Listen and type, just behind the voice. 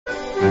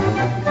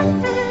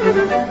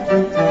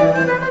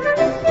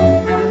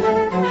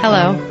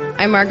Hello,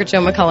 I'm Margaret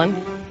Jo McCullen.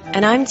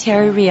 And I'm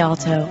Terry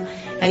Rialto.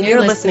 And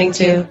you're listening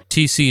to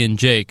TC and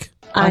Jake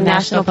on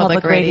National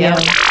Public Radio.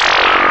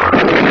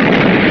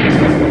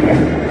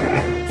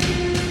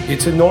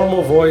 It's a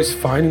normal voice.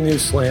 Find a new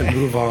slant.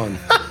 Move on.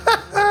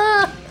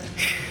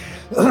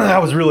 I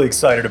was really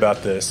excited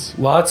about this.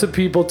 Lots of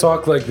people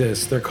talk like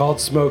this. They're called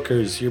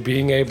smokers. You're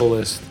being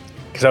ableist.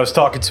 Because I was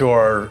talking to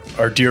our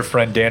dear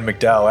friend Dan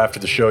McDowell after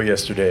the show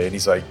yesterday, and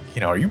he's like,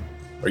 are you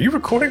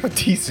recording with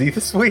TC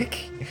this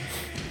week?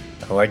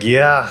 I'm like,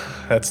 yeah,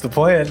 that's the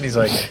plan. He's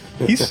like,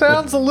 he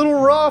sounds a little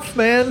rough,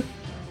 man.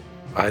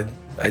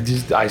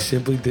 I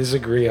simply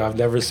disagree. I've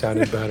never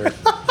sounded better.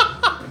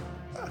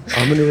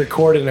 I'm going to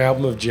record an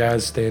album of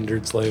jazz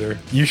standards later.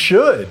 You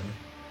should.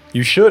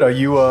 Are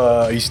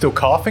you still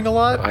coughing a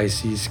lot? I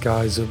see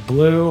skies of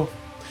blue.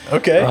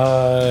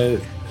 Okay.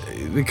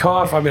 The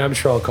cough, I'm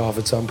sure I'll cough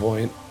at some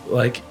point.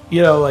 Like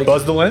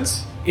Buzz the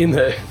lens? In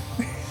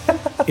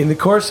the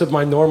course of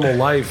my normal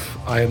life,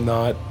 I am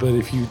not. But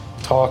if you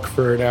talk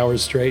for an hour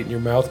straight and your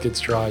mouth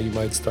gets dry, you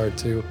might start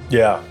to.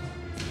 Yeah.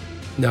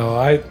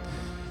 No,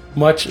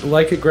 much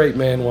like a great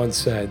man once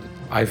said,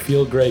 I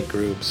feel great,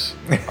 groups.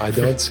 I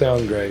don't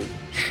sound great.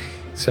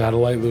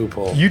 Satellite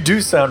loophole. You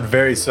do sound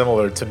very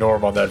similar to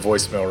Norm on that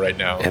voicemail right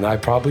now. And I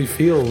probably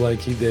feel like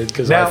he did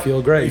because I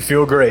feel great. You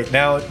feel great.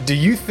 Now, do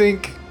you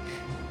think...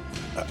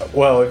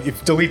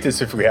 delete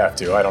this if we have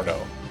to. I don't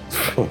know.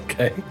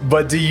 Okay.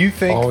 But do you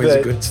think always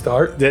a good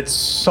start? That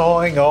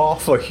sawing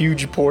off a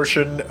huge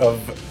portion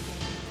of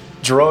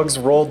drugs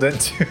rolled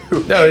into...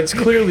 No, it's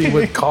clearly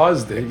what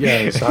caused it.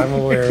 Yes, I'm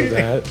aware of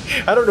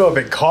that. I don't know if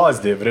it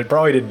caused it, but it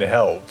probably didn't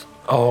help.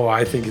 Oh,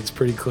 I think it's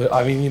pretty clear.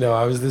 I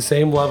was the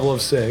same level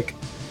of sick.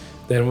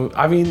 Then,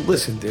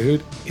 listen,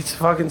 dude, it's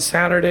fucking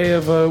Saturday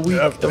of a week,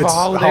 of a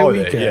holiday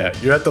weekend. Yeah,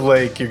 you're at the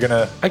lake, you're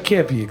gonna... I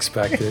can't be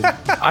expected.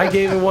 I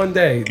gave it one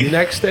day. The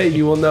next day,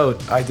 you will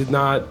note, I did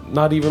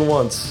not even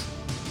once.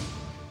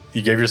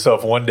 You gave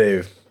yourself one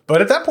day.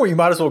 But at that point, you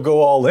might as well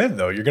go all in,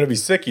 though. You're gonna be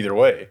sick either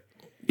way.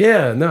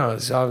 Yeah, no,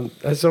 that's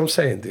what I'm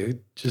saying,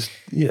 dude. Just,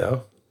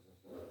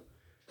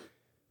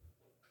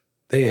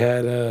 They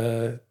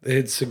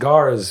had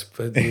cigars,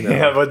 but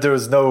Yeah, but there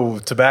was no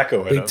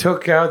tobacco in them. They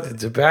took out the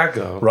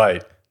tobacco.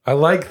 Right. I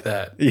like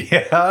that.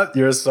 Yeah,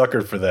 you're a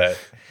sucker for that.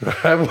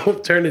 I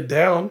won't turn it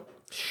down.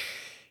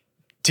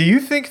 Do you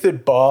think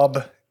that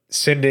Bob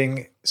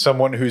sending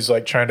someone who's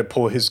like trying to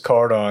pull his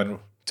card on,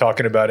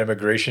 talking about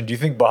immigration, do you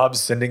think Bob's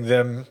sending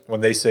them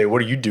when they say,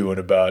 what are you doing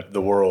about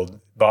the world?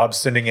 Bob's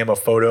sending him a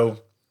photo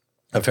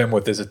of him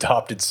with his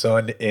adopted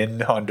son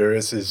in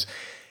Honduras is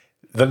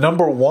the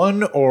number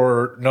 1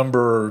 or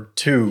number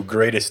 2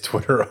 greatest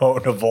Twitter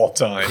own of all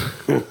time?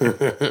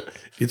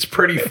 It's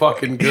pretty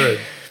fucking good.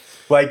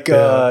 Like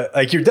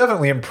you're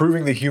definitely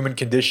improving the human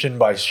condition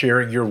by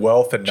sharing your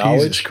wealth and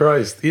knowledge. Jesus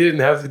Christ. You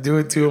didn't have to do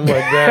it to him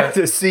like that.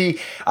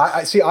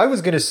 I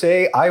was going to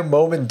say, I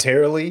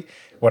momentarily,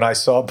 when I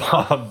saw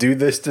Bob do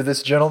this to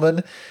this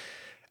gentleman,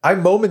 I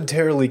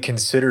momentarily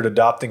considered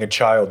adopting a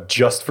child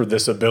just for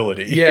this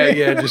ability.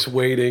 Yeah, just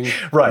waiting.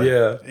 Right.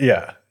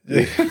 Yeah.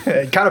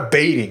 And kind of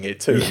baiting it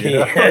too,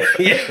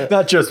 Yeah.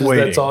 Not just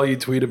waiting. That's all you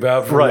tweet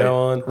about from now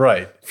on.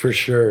 Right. For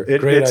sure.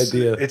 Great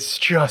idea. It's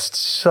just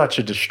such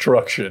a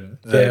destruction.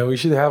 Yeah, we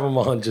should have him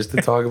on just to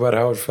talk about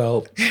how it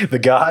felt. The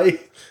guy?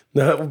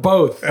 No,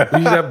 both. We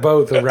should have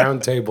both, a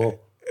round table.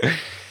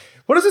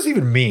 What does this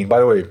even mean,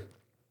 by the way?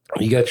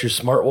 You got your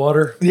smart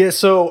water? Yeah,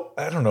 so,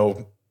 I don't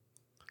know.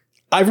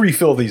 I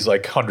refill these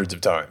like hundreds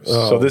of times.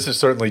 Oh. So this is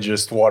certainly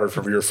just water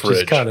from your fridge.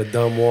 Just kind of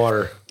dumb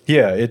water.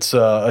 Yeah, it's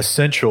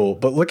essential.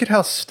 But look at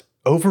how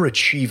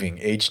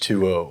overachieving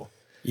H2O.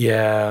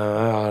 Yeah,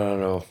 I don't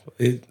know.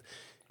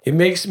 It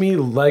makes me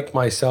like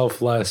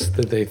myself less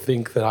that they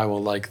think that I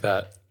will like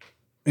that.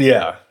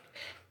 Yeah,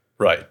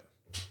 right.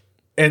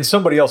 And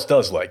somebody else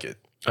does like it.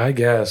 I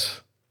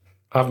guess.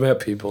 I've met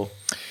people.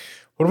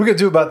 What are we going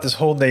to do about this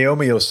whole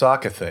Naomi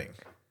Osaka thing?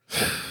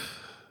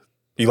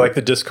 You like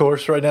the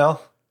discourse right now?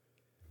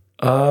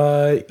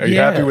 Are you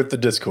happy with the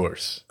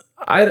discourse?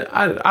 I don't.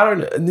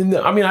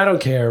 I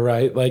don't care,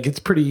 right? Like, it's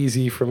pretty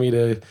easy for me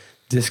to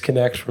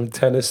disconnect from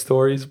tennis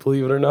stories,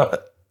 believe it or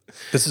not.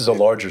 This is a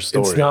larger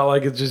story. It's not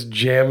like it's just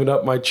jamming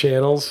up my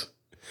channels.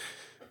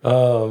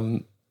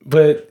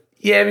 But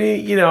yeah,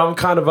 I'm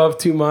kind of of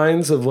two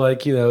minds of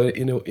like,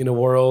 in a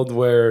world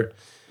where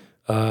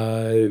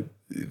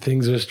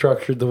things are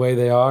structured the way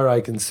they are,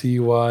 I can see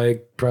why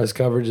press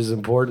coverage is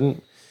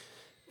important.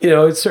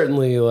 It's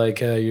certainly like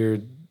you're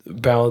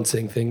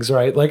balancing things,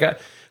 right? Like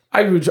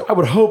I would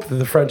hope that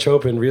the French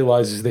Open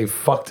realizes they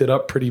fucked it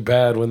up pretty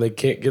bad when they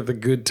can't get the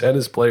good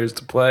tennis players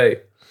to play.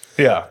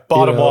 Yeah,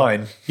 bottom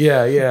line.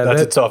 Yeah.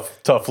 That's a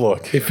tough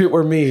look. If it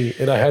were me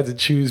and I had to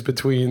choose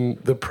between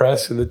the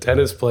press and the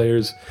tennis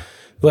players,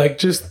 like,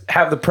 just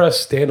have the press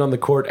stand on the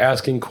court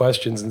asking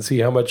questions and see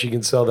how much you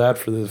can sell that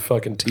for the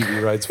fucking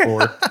TV rights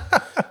for.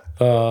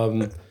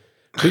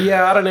 But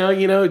yeah, I don't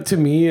know. To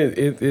me,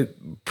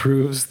 it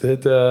proves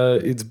that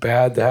it's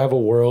bad to have a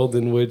world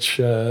in which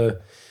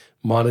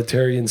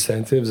monetary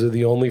incentives are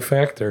the only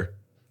factor.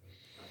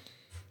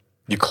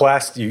 You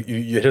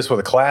hit us with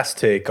a class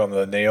take on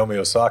the Naomi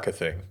Osaka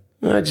thing.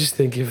 I just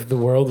think if the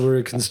world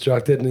were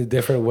constructed in a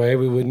different way,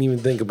 we wouldn't even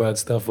think about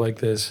stuff like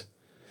this.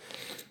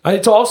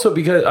 It's also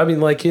because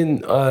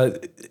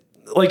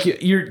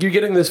you're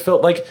getting this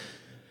felt like.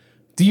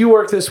 Do you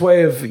work this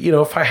way of,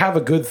 if I have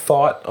a good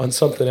thought on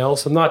something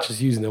else, I'm not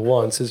just using it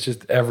once. It's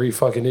just every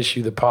fucking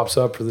issue that pops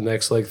up for the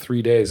next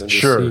 3 days. I'm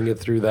just seeing it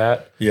through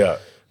that. Yeah.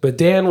 But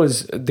Dan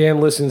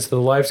listens to the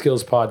Life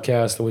Skills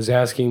podcast and was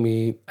asking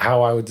me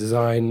how I would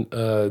design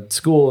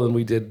school. And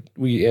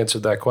we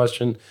answered that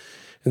question.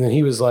 And then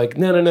he was like,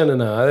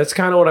 no. That's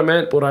kind of what I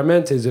meant. What I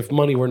meant is if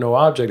money were no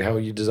object, how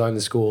would you design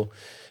the school?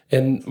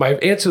 And my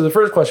answer to the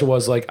first question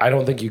was I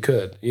don't think you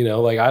could,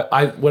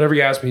 I whenever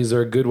you asked me, is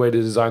there a good way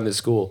to design this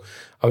school?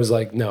 I was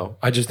like, no,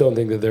 I just don't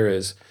think that there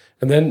is.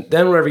 And then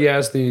whenever you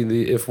asked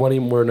the if money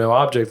were no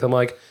object, I'm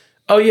like,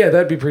 oh yeah,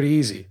 that'd be pretty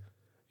easy.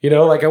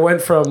 I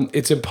went from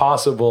it's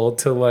impossible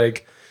to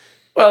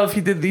well, if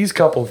you did these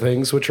couple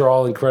things, which are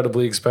all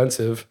incredibly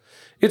expensive,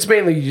 it's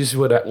mainly you just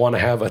would want to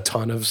have a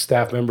ton of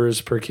staff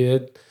members per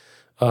kid.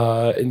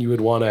 And you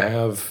would want to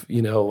have,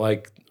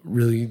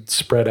 really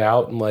spread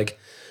out and like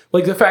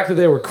the fact that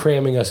they were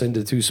cramming us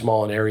into too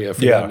small an area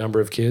for that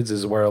number of kids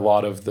is where a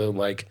lot of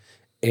the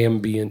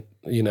ambient,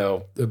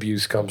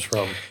 abuse comes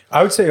from.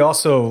 I would say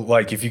also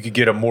if you could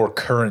get a more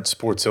current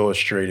Sports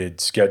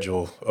Illustrated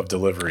schedule of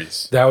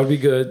deliveries. That would be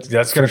good.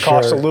 That's going to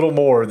cost a little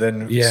more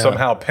than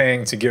somehow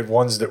paying to get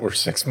ones that were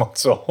 6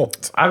 months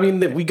old. I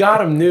mean, we got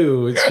them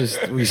new. It's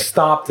just we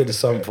stopped at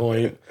some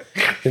point.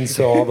 And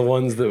so all the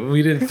ones that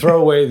we didn't throw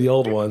away the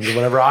old ones. And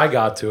whenever I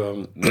got to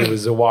them, it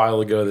was a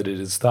while ago that it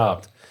had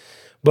stopped.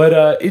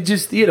 But it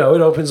just, it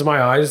opens my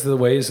eyes to the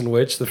ways in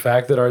which the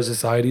fact that our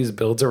society is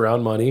built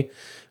around money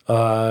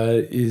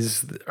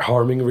is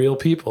harming real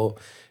people.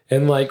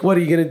 And what are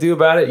you going to do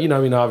about it?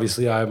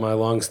 Obviously I have my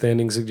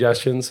long-standing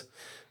suggestions.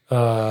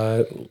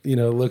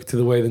 Look to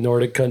the way the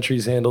Nordic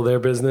countries handle their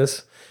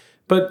business.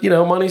 But,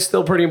 money's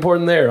still pretty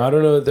important there. I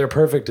don't know that they're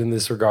perfect in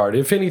this regard.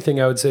 If anything,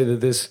 I would say that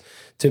this,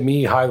 to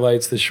me,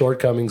 highlights the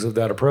shortcomings of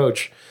that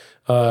approach.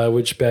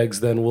 Which begs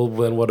then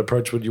what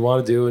approach would you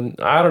want to do? And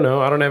I don't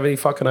know. I don't have any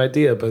fucking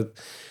idea. But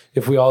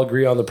if we all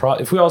agree on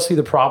if we all see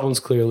the problems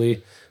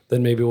clearly,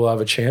 then maybe we'll have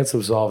a chance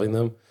of solving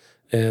them.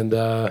 And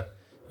if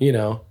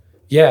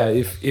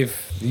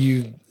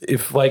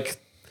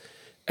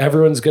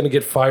everyone's going to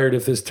get fired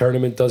if this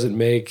tournament doesn't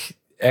make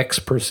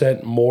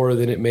X% more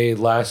than it made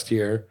last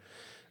year,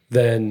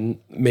 then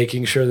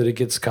making sure that it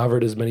gets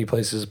covered as many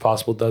places as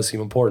possible does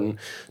seem important.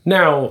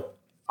 Now,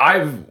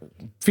 I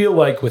feel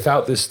like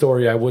without this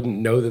story, I wouldn't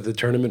know that the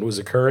tournament was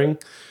occurring.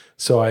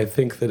 So I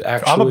think that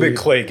actually... I'm a big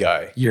Clay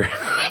guy. You're...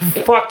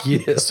 Fuck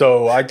you.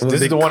 So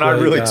this is the one I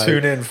really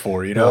tune in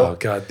for, Oh,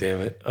 God damn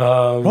it.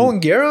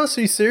 Roland Garros?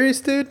 Are you serious,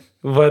 dude?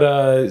 But,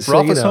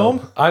 Rafa's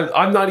home?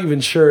 I'm not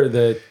even sure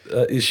that...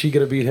 is she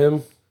going to beat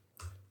him?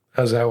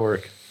 How's that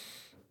work?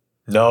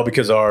 No,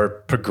 because our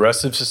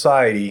progressive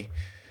society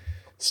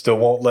still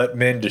won't let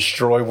men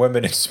destroy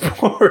women in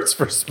sports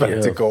for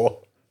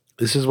spectacle. Yeah.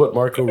 This is what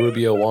Marco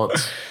Rubio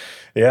wants.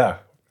 Yeah.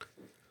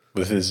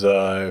 With his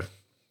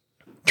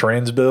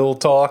trans bill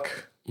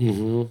talk.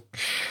 Mm-hmm.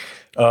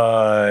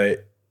 By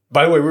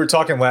the way, we were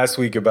talking last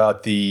week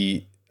about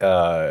the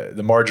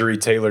Marjorie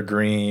Taylor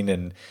Greene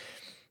and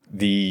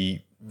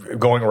the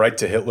going right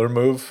to Hitler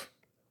move.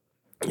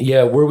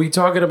 Yeah, were we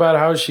talking about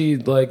how she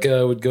would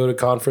go to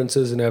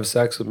conferences and have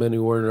sex with men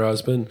who weren't her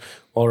husband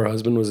while her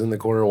husband was in the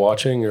corner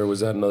watching, or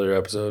was that another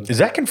episode? Is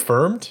that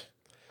confirmed?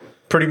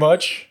 Pretty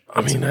much.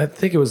 I mean, I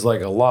think it was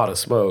a lot of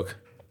smoke,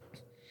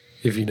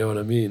 if you know what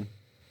I mean.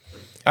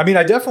 I mean,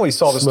 I definitely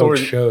saw the Smoke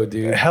story. show,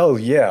 dude. Hell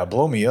yeah,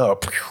 blow me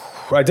up.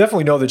 I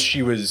definitely know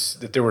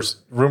that there was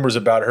rumors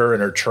about her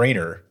and her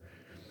trainer,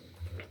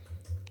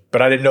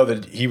 but I didn't know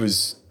that he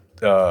was.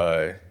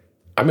 I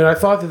mean, I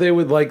thought that they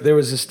would there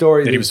was a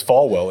story that he was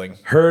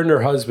Falwelling. Her and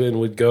her husband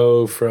would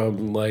go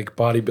from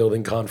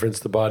bodybuilding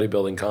conference to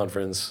bodybuilding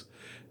conference.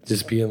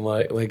 Just being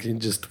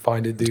just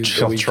find a dude.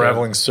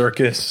 Traveling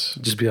circus.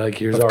 Just be like,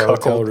 here's our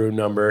hotel room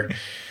number.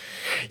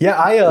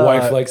 Yeah,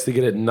 wife likes to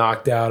get it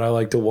knocked out. I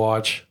like to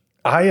watch.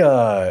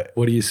 What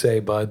do you say,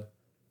 bud?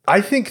 I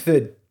think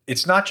that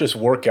it's not just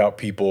workout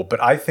people,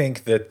 but I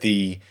think that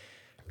the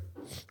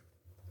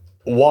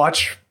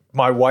watch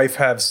my wife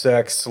have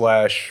sex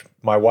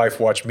 / my wife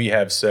watch me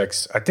have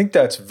sex, I think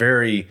that's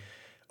very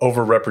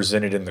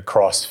overrepresented in the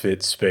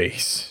CrossFit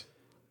space.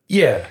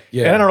 Yeah.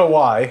 And I don't know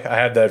why I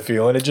had that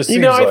feeling. It just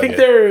seems I think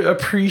they're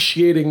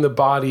appreciating the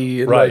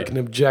body in an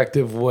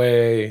objective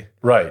way.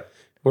 Right.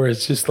 Where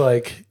it's just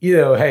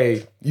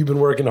hey, you've been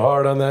working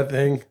hard on that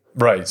thing.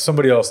 Right.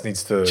 Somebody else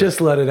needs to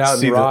just let it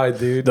out and ride,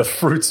 dude. The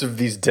fruits of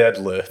these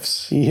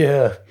deadlifts.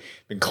 Yeah.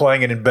 Been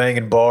clanging and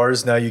banging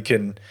bars. Now you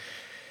can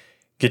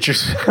get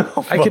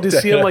yourself. I could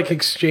just see him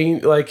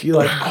exchange,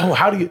 oh,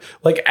 how do you,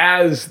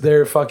 as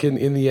they're fucking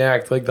in the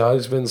act, the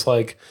husband's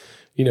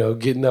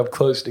getting up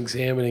close and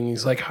examining.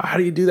 He's like, how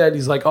do you do that? And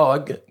he's like, oh, I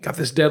got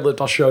this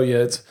deadlift. I'll show you.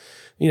 It's,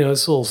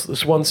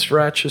 this one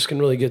stretch just can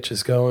really get you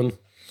going.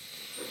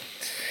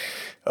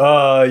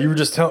 You were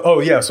just telling. Oh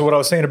yeah. So what I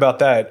was saying about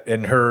that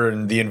and her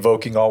and the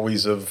invoking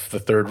always of the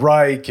Third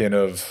Reich and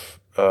of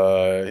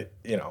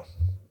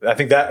I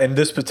think that in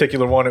this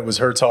particular one it was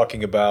her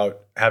talking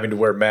about having to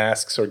wear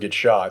masks or get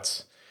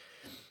shots.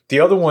 The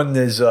other one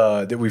is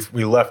that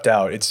we left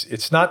out.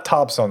 It's not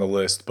tops on the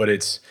list, but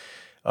it's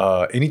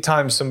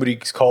anytime somebody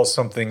calls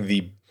something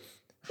the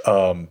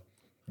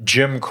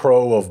Jim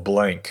Crow of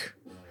blank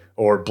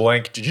or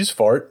blank. Did you just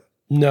fart?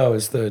 No,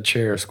 it's the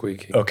chair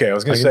squeaking. Okay, I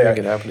was going to say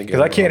because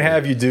I can't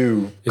have you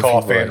do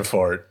cough and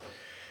fart.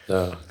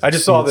 No, I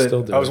just saw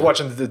that. I was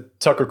watching the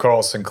Tucker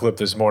Carlson clip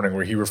this morning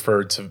where he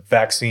referred to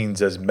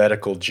vaccines as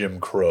medical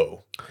Jim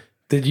Crow.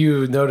 Did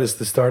you notice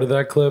the start of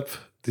that clip?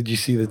 Did you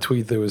see the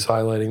tweet that was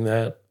highlighting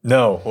that?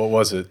 No, what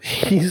was it?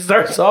 He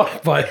starts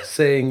off by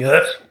saying,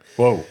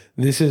 "Whoa,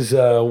 this is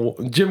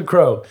Jim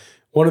Crow.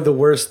 One of the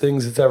worst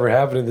things that's ever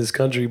happened in this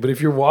country." But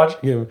if you're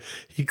watching him,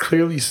 he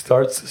clearly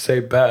starts to say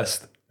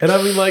best. And I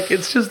mean, like,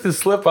 it's just a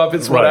slip up.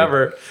 It's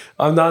whatever.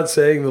 I'm not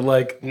saying that,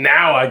 like,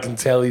 now I can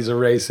tell he's a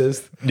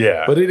racist.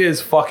 Yeah. But it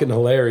is fucking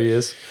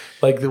hilarious.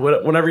 Like,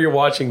 whenever you're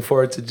watching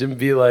for it to Jim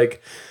be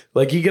like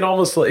he can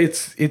almost,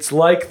 it's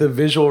like the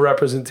visual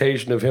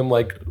representation of him,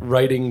 like,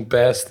 writing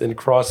best and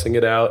crossing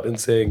it out and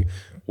saying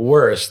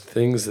worst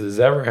things that has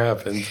ever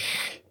happened.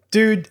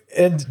 Dude,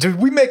 and did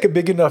we make a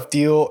big enough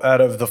deal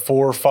out of the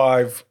 4 or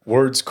 5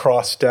 words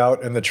crossed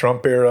out in the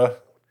Trump era?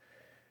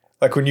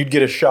 Like when you'd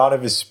get a shot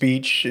of his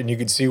speech and you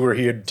could see where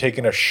he had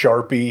taken a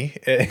Sharpie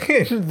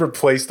and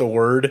replaced the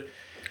word.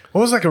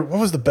 What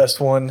was the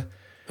best one?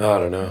 I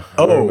don't know.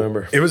 I don't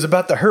remember. It was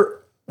about the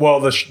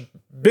the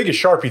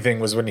biggest Sharpie thing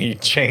was when he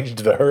changed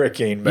the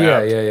hurricane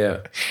map.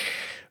 Yeah.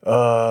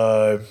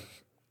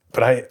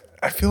 But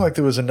I feel like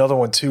there was another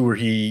one too where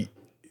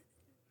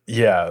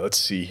let's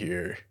see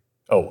here.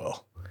 Oh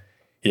well.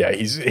 Yeah,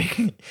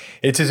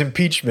 it's his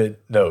impeachment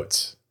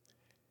notes.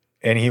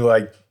 And he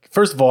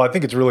first of all, I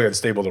think it's really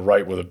unstable to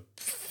write with a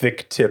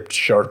thick-tipped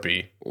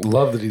Sharpie.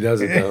 Love that he does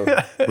it, though.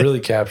 Really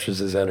captures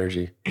his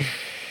energy.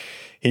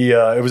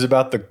 It was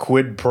about the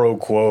quid pro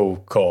quo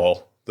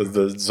call, the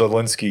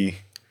Zelensky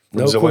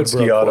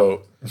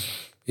Auto.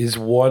 Is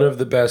one of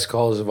the best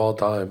calls of all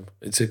time.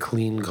 It's a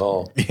clean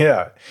call.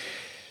 Yeah.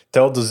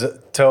 Tell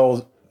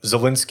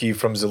Zelensky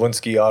from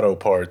Zelensky Auto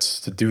Parts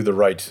to do the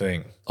right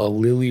thing. A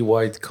lily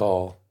white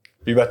call.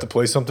 Are you about to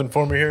play something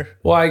for me here?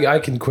 Well, I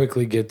can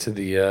quickly get to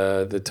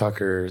the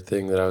Tucker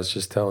thing that I was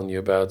just telling you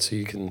about, so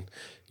you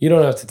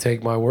don't have to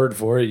take my word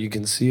for it. You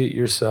can see it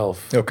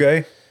yourself.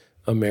 Okay.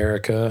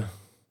 America.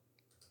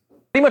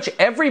 Pretty much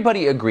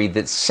everybody agreed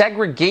that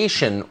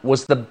segregation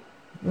was the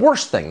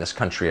worst thing this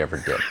country ever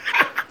did.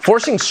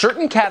 Forcing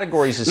certain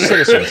categories of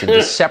citizens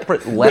into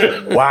separate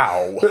levels.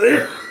 Wow.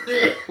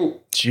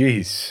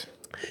 Jeez.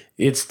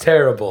 It's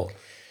terrible.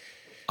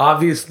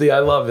 Obviously, I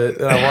love it,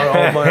 and I want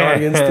all my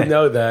audience to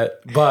know that.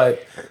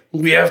 But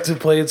we have to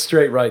play it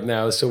straight right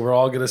now, so we're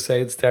all going to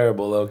say it's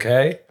terrible,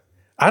 okay?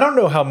 I don't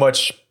know how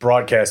much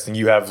broadcasting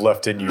you have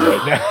left in you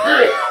right now.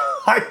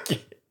 I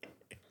can't.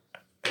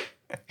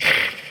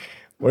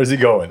 Where's he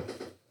going?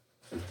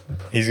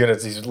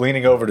 He's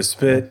leaning over to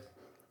spit.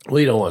 Well,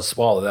 you don't want to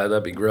swallow that.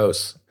 That'd be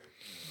gross.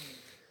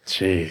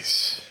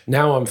 Jeez.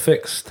 Now I'm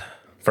fixed.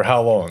 For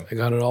how long? I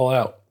got it all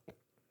out.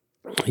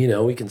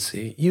 We can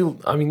see. You're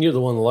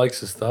the one that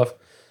likes this stuff.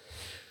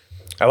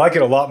 I like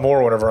it a lot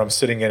more whenever I'm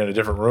sitting in a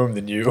different room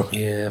than you.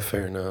 Yeah,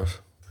 fair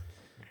enough.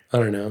 I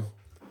don't know.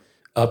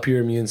 Up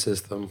your immune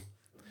system.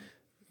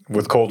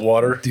 With cold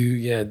water?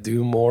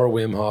 Do more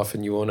Wim Hof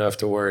and you won't have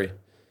to worry.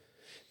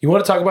 You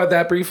want to talk about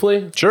that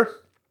briefly? Sure.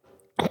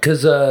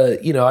 Because, I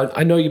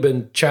know you've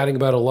been chatting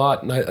about it a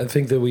lot, and I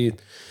think that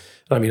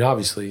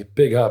obviously,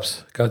 big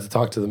ups. Got to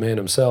talk to the man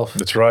himself.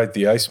 That's right,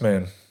 the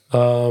Iceman.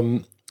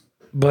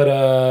 But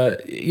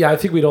I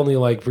think we'd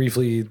only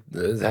briefly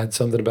had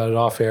something about it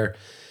off air.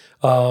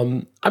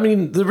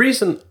 The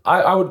reason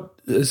I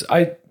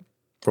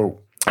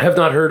have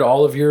not heard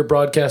all of your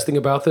broadcasting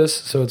about this,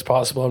 so it's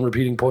possible I'm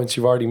repeating points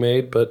you've already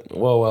made, but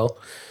well.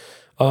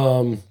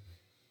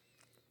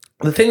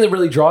 The thing that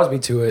really draws me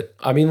to it,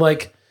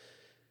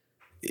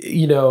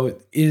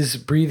 is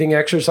breathing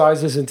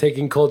exercises and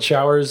taking cold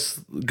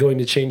showers going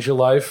to change your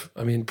life?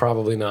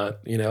 Probably not,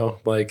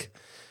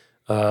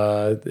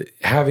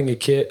 having a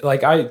kid.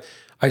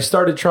 I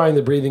started trying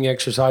the breathing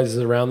exercises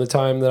around the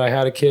time that I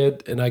had a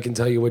kid, and I can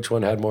tell you which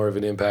one had more of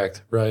an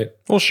impact, right?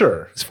 Well,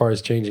 sure. As far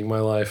as changing my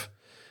life.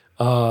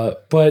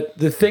 But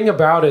the thing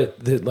about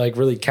it that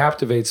really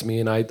captivates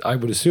me, and I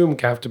would assume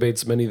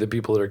captivates many of the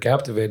people that are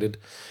captivated,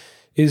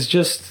 is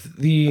just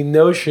the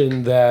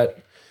notion that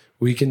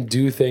we can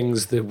do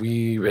things that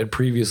we had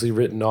previously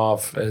written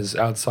off as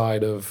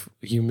outside of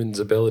humans'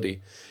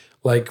 ability.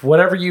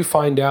 Whenever you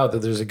find out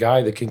that there's a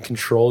guy that can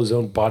control his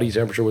own body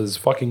temperature with his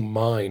fucking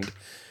mind,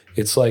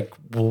 it's well,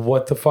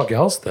 what the fuck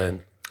else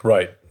then?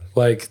 Right.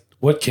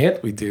 What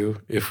can't we do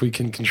if we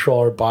can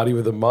control our body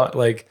with a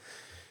mind?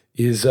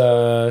 Is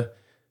that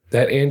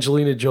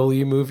Angelina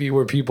Jolie movie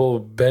where people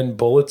bend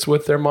bullets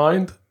with their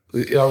mind?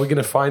 Are we going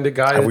to find a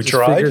guy Have that we just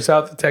tried? figures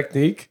out the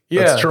technique?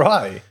 Yeah. Let's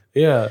try.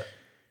 Yeah.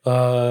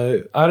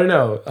 I don't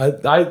know.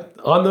 I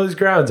on those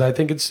grounds, I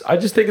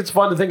just think it's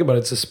fun to think about.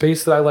 It's a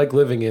space that I like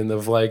living in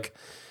of like,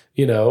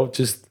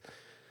 just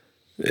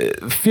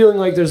feeling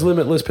like there's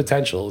limitless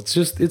potential.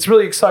 It's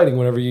really exciting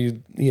whenever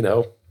you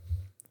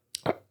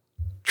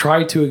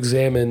try to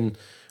examine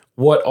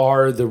what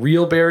are the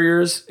real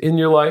barriers in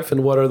your life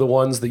and what are the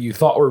ones that you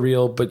thought were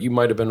real, but you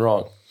might have been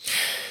wrong.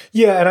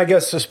 Yeah, and I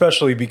guess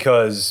especially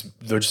because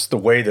just the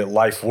way that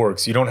life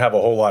works, you don't have a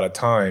whole lot of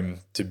time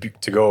to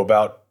go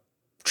about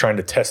trying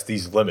to test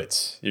these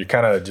limits. You're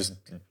kind of just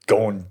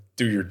going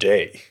through your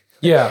day.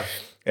 Yeah.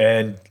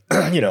 And,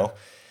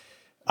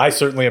 I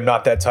certainly am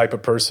not that type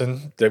of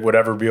person that would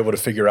ever be able to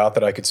figure out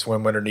that I could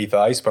swim underneath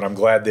ice, but I'm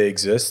glad they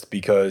exist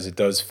because it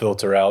does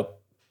filter out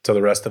to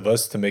the rest of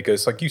us to make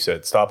us, like you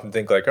said, stop and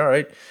think like, all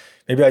right,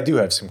 maybe I do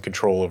have some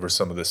control over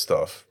some of this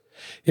stuff.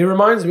 It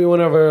reminds me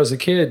whenever I was a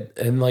kid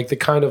and like the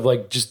kind of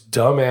like just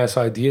dumbass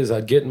ideas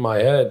I'd get in my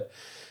head.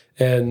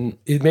 And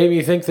it made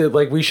me think that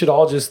like we should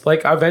all just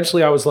like,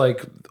 eventually I was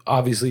like,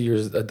 obviously you're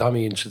a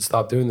dummy and should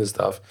stop doing this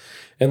stuff.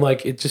 And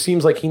like, it just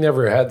seems like he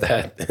never had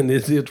that and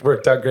it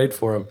worked out great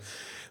for him.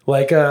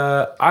 Like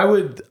I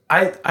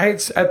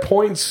at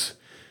points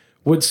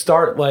would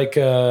start like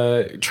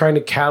trying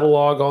to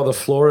catalog all the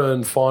flora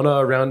and fauna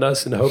around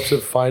us in hopes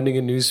of finding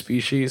a new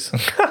species.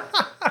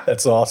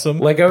 That's awesome.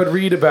 Like I would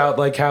read about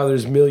like how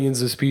there's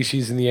millions of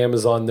species in the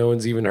Amazon no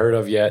one's even heard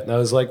of yet. And I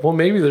was like, well,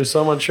 maybe there's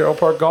some on Sherrill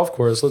Park Golf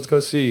Course. Let's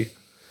go see.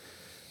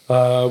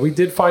 We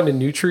did find a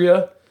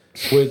nutria,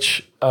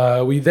 which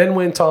we then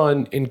went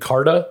on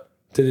Encarta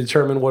to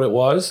determine what it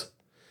was.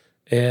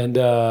 And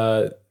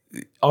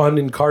on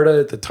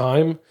Encarta at the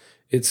time,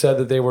 it said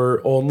that they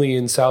were only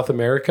in South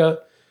America.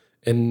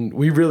 And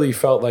we really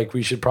felt like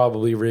we should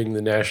probably ring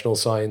the National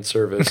Science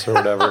Service or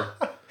whatever.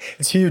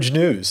 It's huge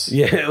news.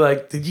 Yeah,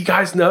 like, did you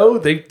guys know?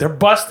 They're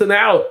busting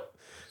out.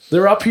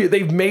 They're up here.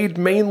 They've made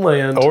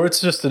mainland. Or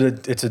it's just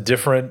it's a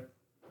different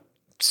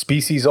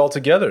species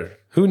altogether.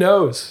 Who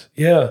knows?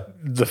 Yeah.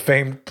 The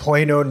famed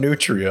Plano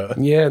nutria.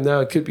 Yeah,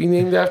 no, it could be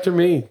named after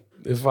me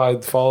if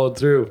I'd followed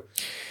through.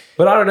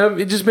 But I don't know.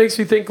 It just makes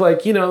me think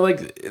like,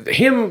 like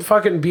him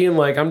fucking being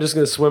like, I'm just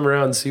going to swim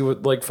around and see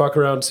what, like, fuck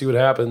around and see what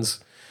happens.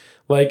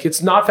 Like,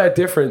 it's not that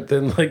different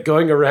than like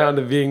going around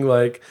and being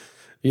like,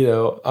 I'm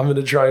going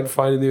to try and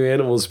find a new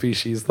animal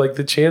species. Like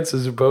the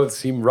chances of both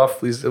seem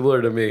roughly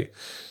similar to me,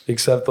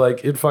 except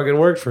like it fucking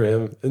worked for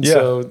him. And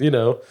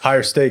so,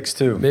 higher stakes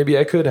too. Maybe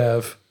I could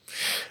have.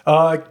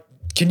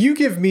 Can you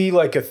give me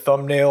like a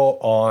thumbnail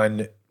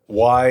on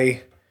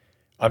why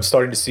I'm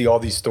starting to see all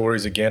these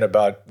stories again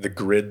about the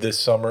grid this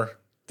summer?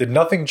 Did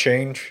nothing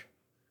change?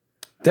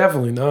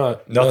 Definitely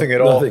not. Nothing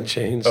at all? Nothing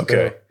changed. Okay.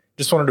 No.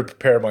 Just wanted to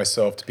prepare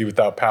myself to be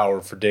without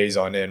power for days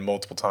on end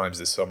multiple times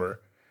this summer.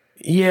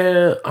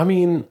 Yeah, I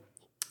mean,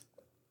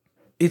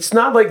 it's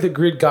not like the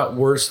grid got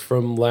worse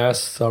from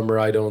last summer,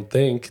 I don't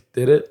think.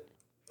 Did it?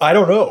 I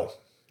don't know.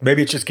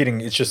 Maybe it's just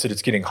that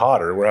it's getting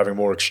hotter. We're having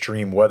more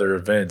extreme weather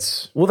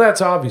events. Well, that's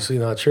obviously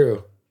not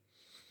true.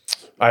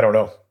 I don't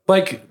know.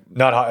 Like,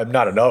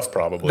 not enough,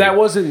 probably. that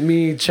wasn't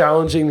me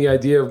challenging the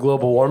idea of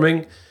global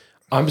warming.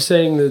 I'm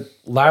saying that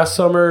last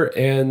summer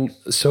and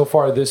so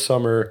far this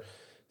summer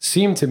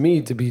seemed to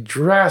me to be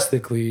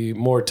drastically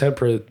more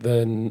temperate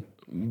than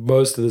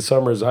most of the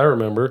summers I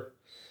remember.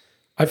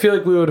 I feel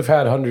like we would have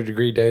had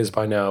 100-degree days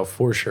by now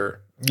for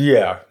sure.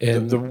 Yeah,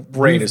 And the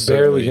rain we've is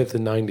barely certainly hit the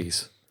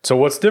 90s. So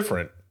what's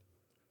different?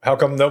 How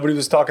come nobody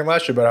was talking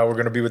last year about how we're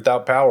going to be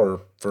without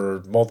power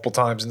for multiple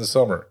times in the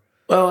summer?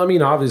 Well, I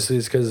mean, obviously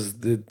it's because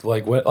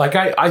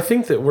I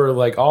think that we're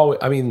like all.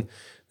 I mean,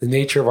 the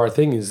nature of our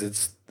thing is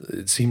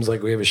it seems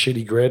like we have a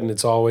shitty grid and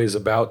it's always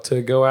about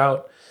to go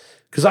out.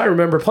 Because I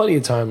remember plenty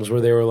of times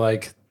where they were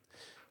like,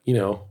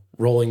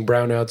 rolling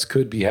brownouts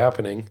could be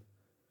happening,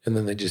 and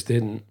then they just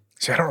didn't.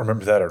 See, I don't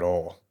remember that at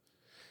all.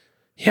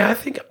 Yeah,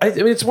 I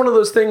mean, it's one of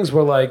those things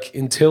where like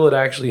until it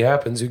actually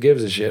happens, who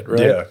gives a shit, right?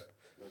 Yeah.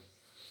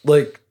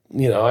 Like,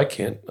 I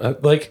can't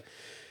like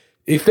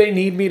if they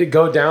need me to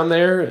go down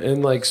there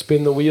and like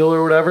spin the wheel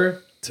or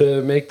whatever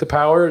to make the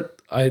power,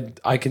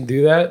 I can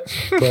do that.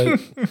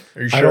 But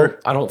Are you sure?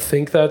 I don't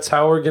think that's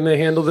how we're gonna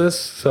handle this.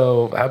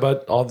 So how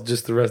about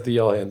just the rest of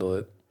y'all handle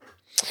it?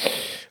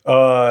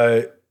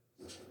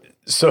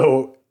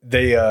 So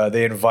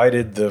they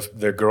invited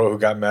the girl who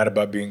got mad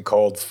about being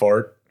called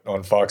fart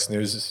on Fox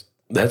News.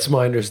 That's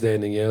my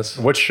understanding, yes.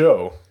 What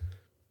show?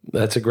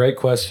 That's a great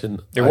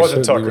question. It wasn't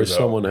I certainly Tucker, wish though.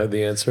 someone had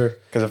the answer.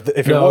 Because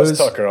if No, it it was was-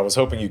 Tucker, I was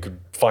hoping you could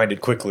find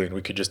it quickly and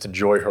we could just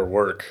enjoy her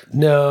work.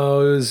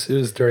 No, it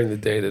was during the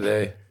day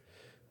today.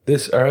 It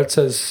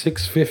says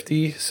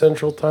 6:50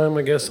 Central Time,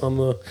 I guess, on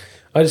the.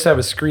 I just have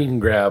a screen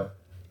grab.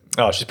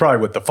 Oh, she's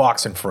probably with the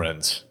Fox and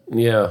Friends.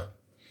 Yeah.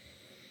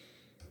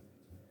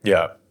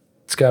 Yeah.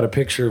 It's got a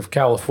picture of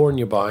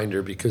California behind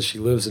her because she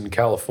lives in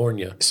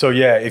California. So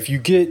yeah, if you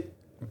get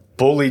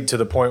bullied to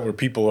the point where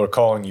people are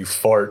calling you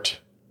fart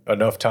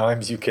enough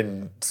times, you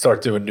can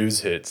start doing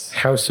news hits.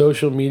 How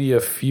social media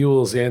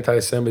fuels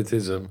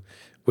anti-Semitism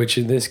which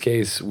in this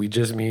case, we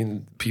just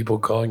mean people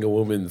calling a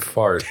woman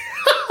fart.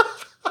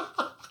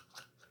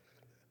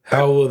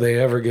 How will they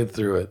ever get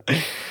through it?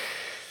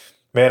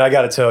 Man, I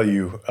got to tell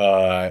you,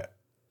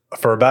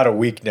 for about a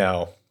week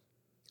now,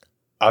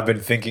 I've been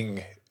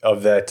thinking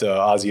of that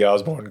Ozzy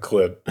Osbourne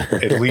clip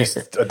at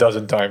least a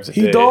dozen times a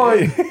day. He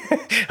died.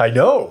 I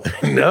know.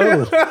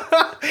 No.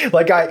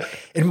 Like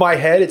in my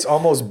head, it's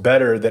almost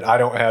better that I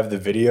don't have the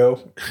video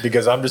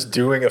because I'm just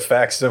doing a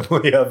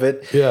facsimile of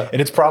it. Yeah.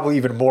 And it's probably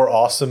even more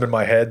awesome in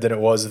my head than it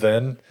was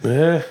then.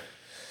 Yeah.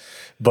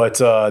 But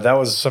that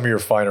was some of your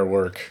finer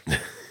work.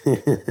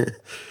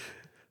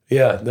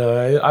 Yeah.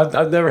 No,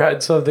 I've never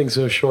had something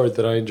so short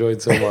that I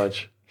enjoyed so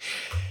much.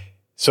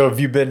 So have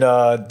you been,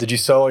 did you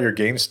sell all your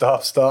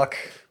GameStop stock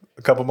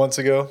a couple months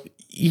ago?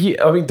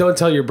 Yeah, I mean, don't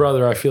tell your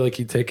brother. I feel like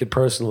he'd take it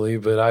personally,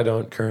 but I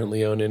don't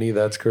currently own any.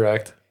 That's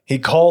correct. He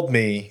called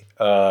me.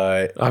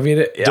 I mean,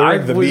 I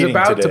During the was meeting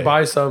about today. to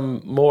buy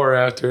some more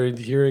after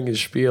hearing his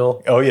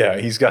spiel. Oh, yeah.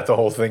 He's got the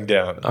whole thing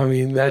down. I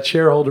mean, that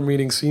shareholder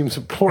meeting seems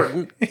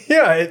important.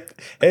 Yeah.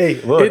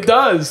 Hey, look. It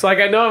does. Like,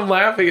 I know I'm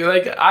laughing.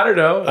 Like, I don't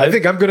know. I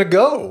think I'm going to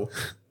go.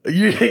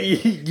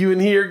 You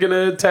and he are going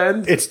to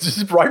attend? It's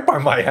just right by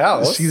my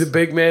house. See the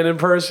big man in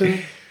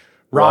person?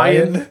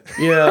 Ryan.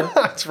 Yeah.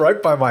 It's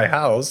right by my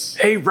house.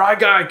 Hey, Rye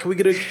guy, can we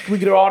get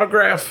an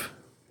autograph?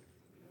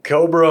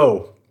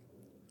 Cobro.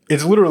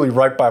 It's literally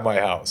right by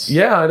my house.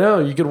 Yeah, I know.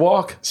 You could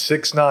walk.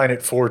 6'9"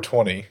 at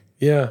 420.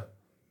 Yeah.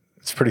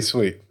 It's pretty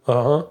sweet.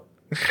 Uh-huh.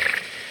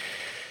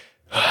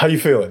 How you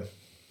feeling?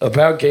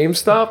 About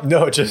GameStop?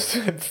 No, just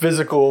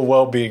physical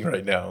well-being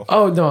right now.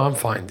 Oh, no, I'm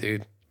fine,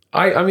 dude.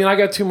 I mean, I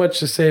got too much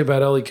to say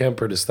about Ellie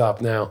Kemper to stop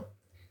now.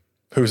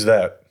 Who's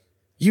that?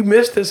 You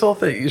missed this whole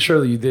thing.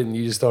 Surely you didn't.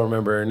 You just don't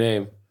remember her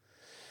name.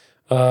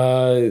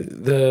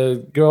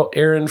 The girl,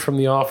 Erin from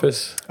The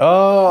Office.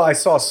 Oh, I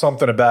saw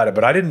something about it,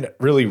 but I didn't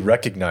really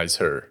recognize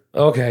her.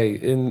 Okay.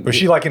 Was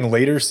she like in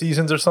later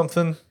seasons or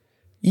something?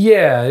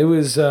 Yeah, it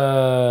was...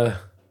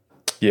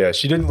 Yeah,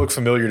 she didn't look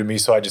familiar to me,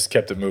 so I just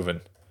kept it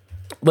moving.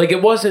 like,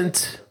 it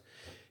wasn't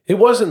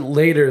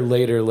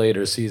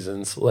later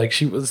seasons.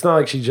 Like, it's not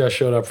like she just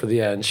showed up for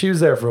the end. She was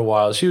there for a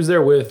while. She was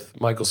there with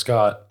Michael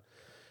Scott.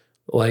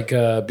 Like,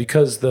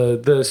 because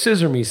the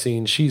scissor me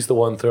scene, she's the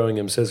one throwing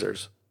him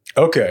scissors.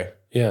 Okay.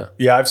 Yeah.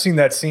 Yeah, I've seen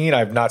that scene.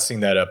 I've not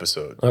seen that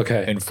episode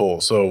Okay. in full.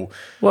 So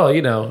Well,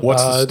 you know,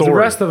 What's the the story?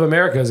 rest of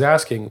America is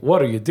asking,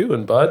 "What are you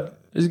doing, bud?"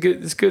 It's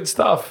good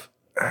stuff.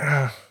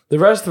 The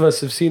rest of us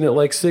have seen it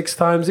like 6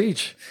 times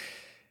each.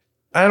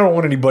 I don't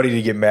want anybody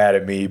to get mad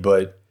at me,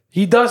 but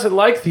He doesn't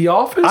like The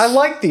Office. I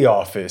like The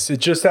Office. It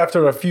just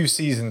after a few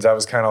seasons, I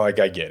was kind of like,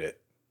 I get it.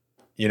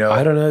 You know,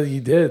 I don't know that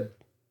you did.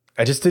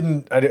 I just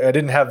didn't. I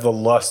didn't have the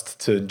lust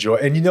to enjoy.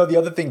 And you know, the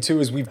other thing too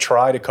is we've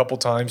tried a couple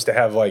times to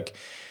have like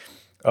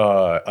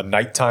a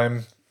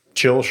nighttime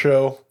chill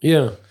show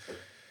Yeah.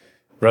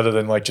 rather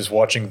than like just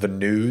watching the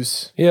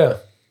news. Yeah.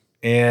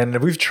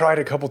 And we've tried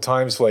a couple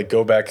times to like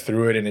go back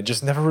through it, and it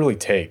just never really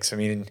takes. I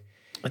mean,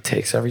 It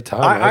takes every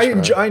time.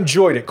 I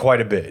enjoyed it quite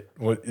a bit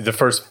with the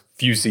first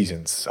few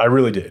seasons. I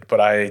really did,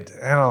 but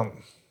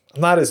I'm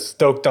not as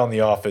stoked on The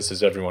Office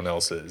as everyone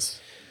else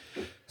is.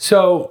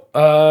 So,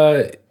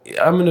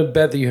 I'm going to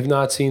bet that you have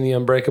not seen The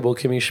Unbreakable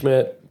Kimmy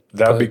Schmidt.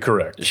 That would be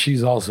correct.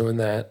 She's also in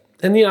that.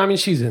 And yeah, I mean,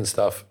 she's in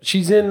stuff.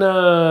 She's in,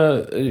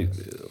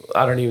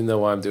 I don't even know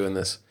why I'm doing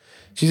this.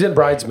 She's in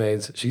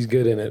Bridesmaids. She's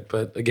good in it.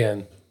 But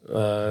again,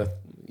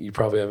 you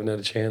probably haven't had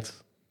a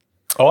chance.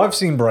 Oh, I've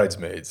seen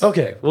Bridesmaids.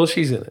 Okay. Well,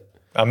 she's in it.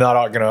 I'm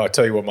not going to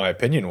tell you what my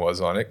opinion was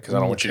on it because I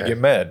don't want you to get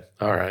mad.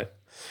 All right.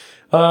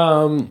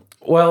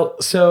 Well,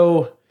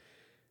 so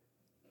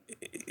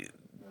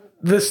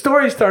the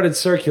story started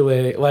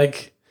circulating.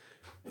 Like,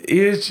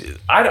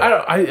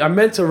 I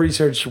meant to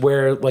research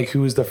where, like, who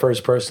was the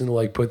first person to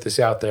like put this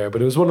out there,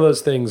 but it was one of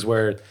those things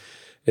where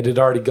it had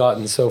already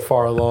gotten so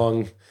far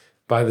along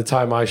by the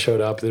time I showed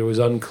up that it was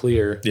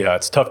unclear. Yeah,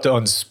 it's tough to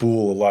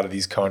unspool a lot of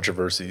these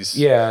controversies.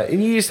 Yeah,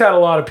 and you just had a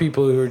lot of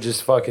people who were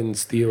just fucking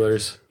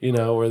Steelers, you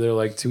know, where they're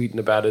like tweeting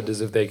about it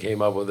as if they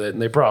came up with it,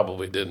 and they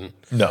probably didn't.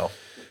 No.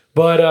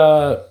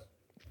 But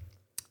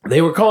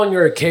they were calling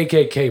her a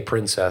KKK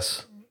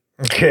princess.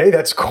 Okay,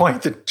 that's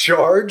quite the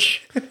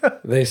charge.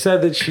 They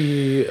said that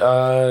she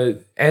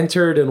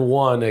entered and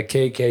won a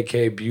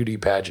KKK beauty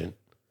pageant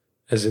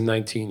as a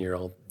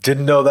 19-year-old.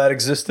 Didn't know that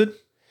existed,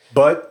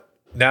 but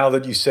now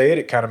that you say it,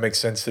 it kind of makes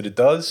sense that it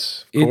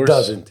does. Of It course.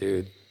 doesn't,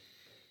 dude.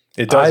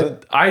 It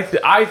doesn't.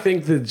 I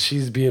think that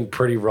she's being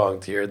pretty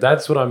wronged here.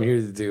 That's what I'm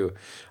here to do.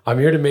 I'm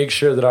here to make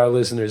sure that our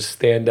listeners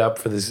stand up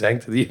for the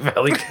sanctity of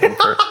Ellie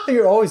Kemper.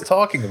 You're always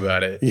talking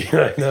about it.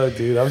 Yeah, I know,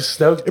 dude. I'm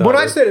stoked on When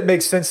I it. said it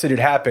makes sense that it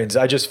happens,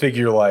 I just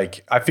figure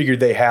I figured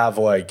they have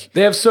like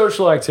They have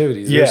social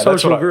activities. They're a that's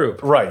social what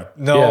group. Right.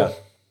 Yeah.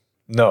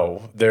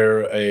 No,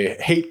 they're a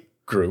hate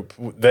group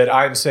that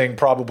I'm saying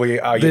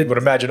probably I That would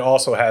imagine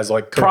also has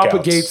like cookouts.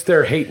 Propagates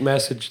their hate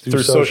message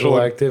through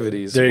social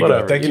activities. There you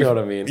Whatever. go. Thank you. You know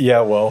what I mean?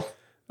 Yeah, well,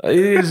 It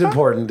is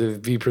important to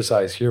be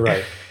precise. You're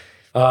right.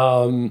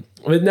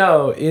 But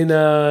no,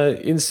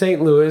 in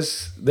St.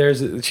 Louis,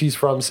 she's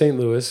from St.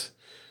 Louis.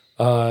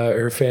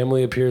 Her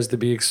family appears to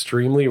be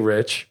extremely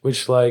rich,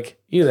 which, like,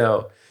 you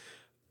know,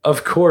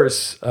 of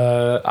course,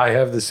 I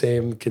have the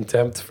same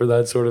contempt for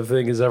that sort of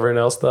thing as everyone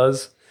else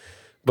does.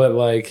 But,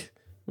 like,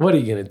 what are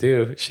you going to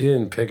do? She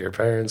didn't pick her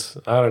parents.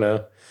 I don't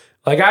know.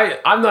 Like,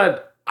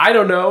 I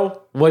don't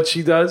know what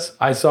she does.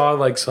 I saw,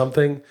 like,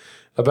 something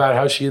about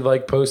how she,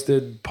 like,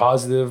 posted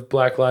positive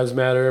Black Lives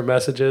Matter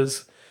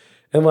messages.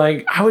 And,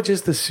 like, I would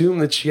just assume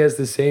that she has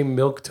the same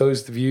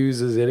milquetoast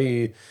views as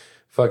any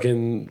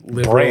fucking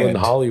liberal in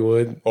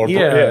Hollywood. Or,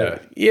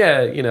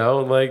 yeah, you know,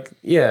 like,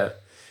 yeah.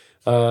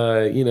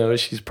 You know,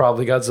 she's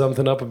probably got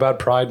something up about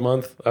Pride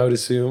Month, I would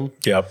assume.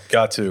 Yep,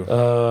 got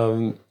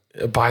to.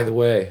 By the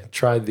way,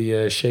 tried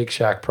the Shake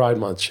Shack Pride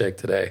Month shake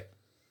today.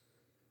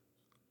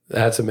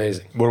 That's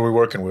amazing. What are we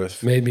working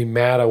with? Made me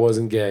mad I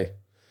wasn't gay.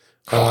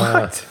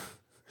 What?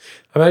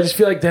 I mean, I just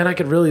feel like then I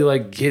could really,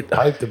 like, get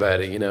hyped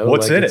about it, you know?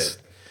 What's like in it?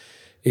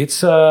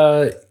 It's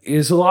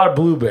a lot of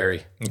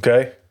blueberry.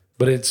 Okay.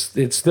 But it's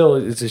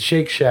a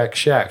Shake Shack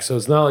shack, so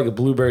it's not like a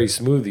blueberry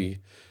smoothie.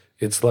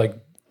 It's like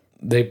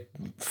they're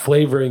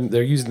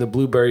using the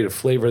blueberry to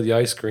flavor the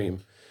ice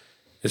cream.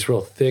 It's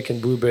real thick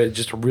and blueberry,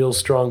 just a real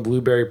strong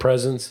blueberry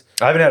presence.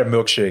 I haven't had a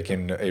milkshake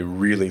in a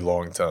really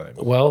long time.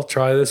 Well,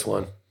 try this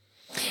one.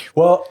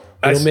 Well,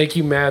 It'll make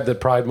you mad that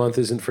Pride Month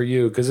isn't for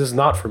you because it's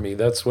not for me.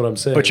 That's what I'm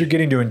saying. but you're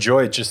getting to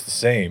enjoy it just the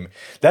same.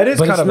 That is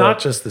But kind it's of not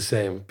just the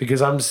same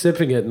because I'm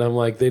sipping it and I'm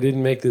like, they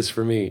didn't make this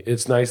for me.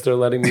 It's nice they're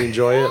letting me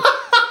enjoy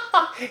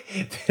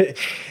it.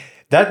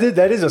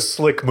 that is a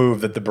slick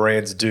move that the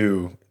brands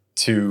do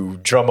to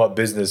drum up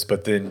business,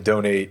 but then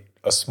donate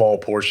a small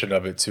portion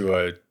of it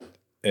to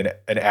an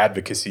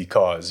advocacy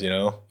cause. You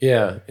know,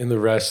 Yeah, and the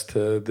rest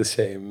the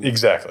same.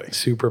 exactly.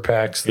 Super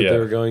PACs that Yeah. they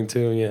were going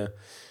to, yeah.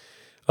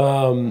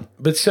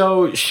 But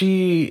so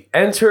she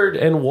entered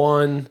and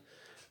won.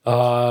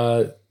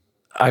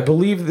 I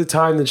believe the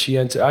time that she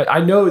entered,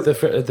 I know at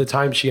the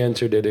time she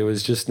entered it, it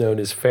was just known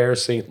as Fair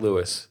St.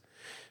 Louis.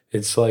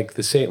 It's like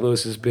the St.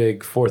 Louis's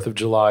big 4th of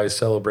July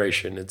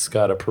celebration. It's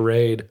got a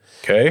parade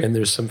Okay. and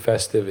there's some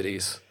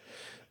festivities.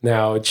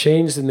 Now, it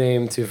changed the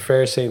name to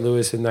Fair St.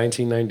 Louis in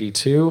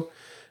 1992.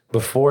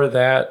 Before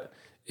that,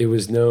 it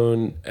was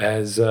known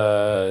as,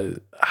 I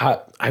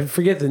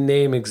forget the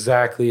name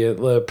exactly,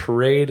 the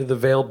Parade of the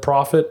Veiled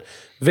Prophet.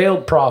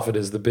 Veiled Prophet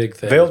is the big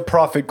thing. Veiled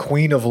Prophet,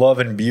 Queen of Love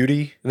and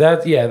Beauty.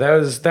 That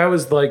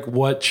was like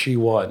what she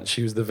won.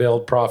 She was the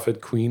Veiled Prophet,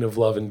 Queen of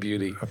Love and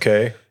Beauty.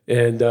 Okay.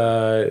 And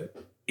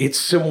it's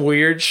some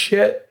weird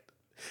shit.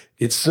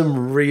 It's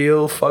some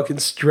real fucking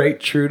straight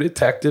True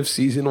Detective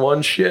season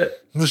 1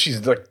 shit. Well,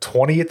 she's like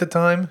 20 at the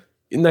time.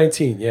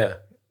 19, yeah.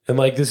 And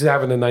like this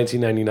happened in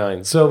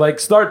 1999. So like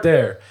start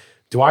there.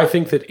 Do I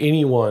think that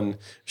anyone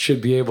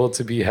should be able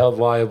to be held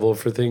liable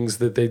for things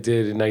that they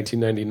did in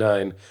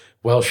 1999?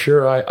 Well,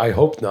 sure, I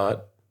hope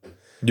not.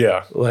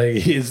 Yeah.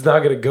 Like it's not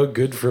going to go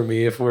good for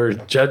me if we're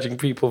judging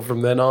people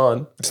from then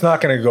on. It's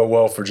not going to go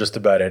well for just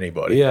about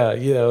anybody. Yeah,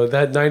 you know,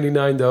 that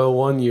 99 to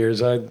 01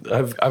 years,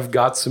 I've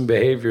got some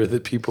behavior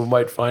that people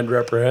might find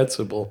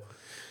reprehensible.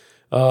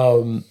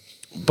 But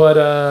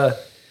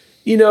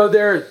you know,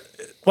 they're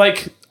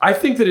like, I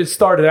think that it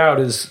started out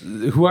as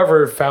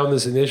whoever found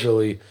this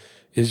initially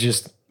is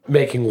just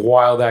making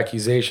wild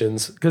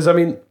accusations. Because, I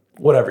mean,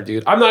 whatever,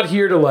 dude. I'm not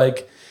here to,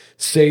 like,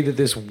 say that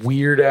this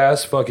weird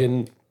ass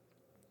fucking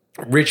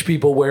rich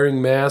people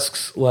wearing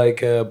masks,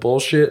 like,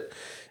 bullshit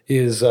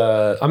is,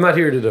 I'm not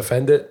here to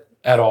defend it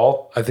at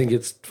all. I think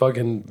it's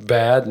fucking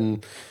bad.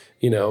 And,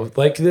 you know,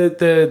 like,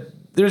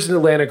 there's an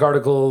Atlantic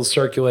article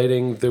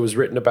circulating that was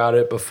written about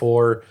it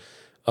before.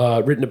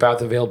 Written about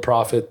the Veiled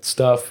Prophet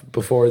stuff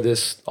before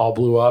this all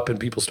blew up and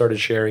people started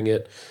sharing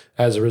it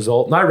as a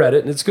result. And I read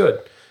it and it's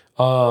good.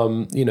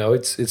 You know,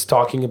 it's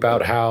talking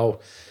about how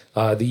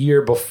the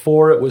year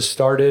before it was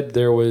started,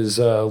 there was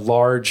a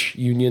large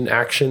union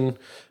action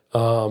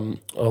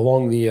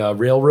along the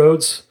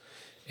railroads.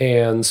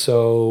 And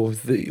so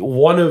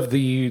one of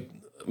the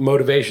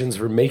motivations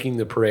for making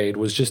the parade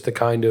was just to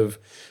kind of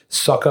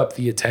suck up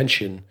the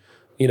attention.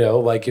 You know,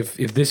 like if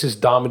this is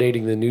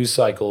dominating the news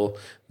cycle,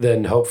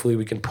 then hopefully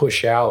we can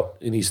push out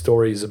any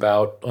stories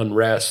about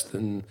unrest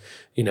and,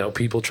 you know,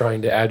 people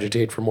trying to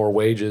agitate for more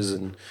wages,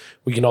 and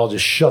we can all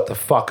just shut the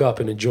fuck up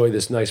and enjoy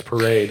this nice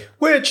parade.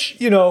 Which,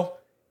 you know,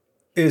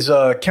 is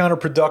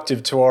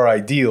counterproductive to our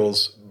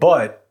ideals.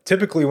 But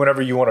typically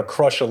whenever you want to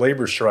crush a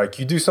labor strike,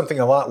 you do something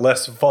a lot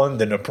less fun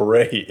than a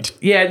parade.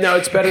 Yeah, no,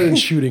 it's better than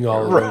shooting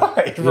all of them.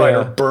 Right.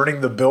 Yeah. Or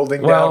burning the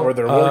building down where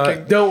they're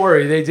working. Don't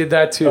worry, they did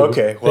that too.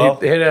 Okay, well.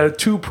 They had a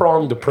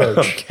two-pronged approach.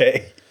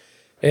 Okay.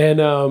 And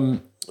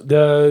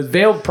the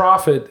Veiled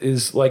Prophet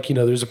is like, you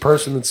know, there's a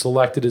person that's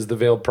selected as the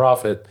Veiled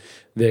Prophet.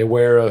 They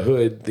wear a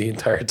hood the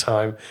entire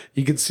time.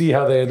 You can see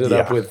how they ended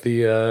up Yeah. with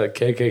the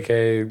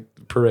KKK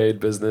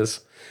parade business.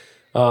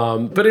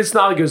 But it's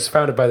not like it was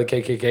founded by the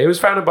KKK. It was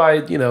founded by,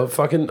 you know,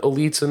 fucking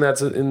elites, and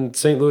that's in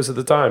St. Louis at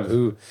the time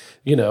who,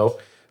 you know,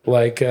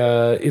 like,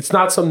 it's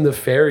not some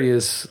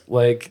nefarious,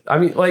 like, I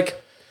mean, like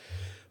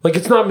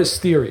it's not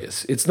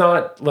mysterious. It's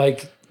not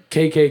like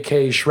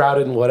KKK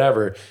shrouded in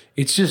whatever.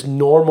 It's just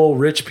normal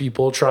rich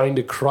people trying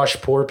to crush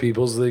poor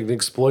people so they can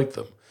exploit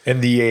them. In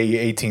the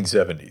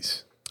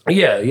 1870s.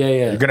 Yeah.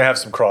 You're going to have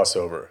some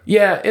crossover.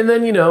 Yeah, and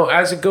then,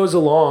 as it goes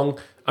along,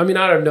 I mean,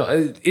 I don't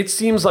know. It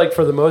seems like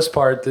for the most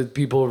part that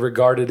people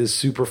regard it as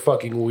super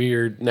fucking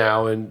weird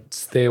now and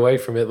stay away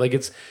from it. Like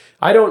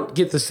I don't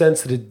get the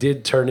sense that it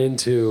did turn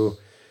into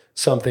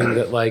something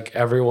that like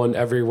everyone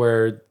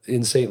everywhere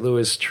in St.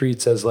 Louis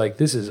treats as like,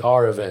 this is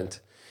our event.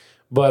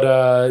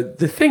 But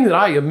the thing that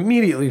I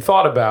immediately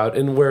thought about,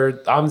 and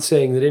where I'm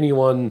saying that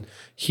anyone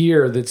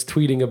here that's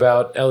tweeting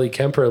about Ellie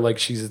Kemper like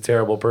she's a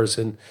terrible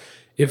person,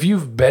 if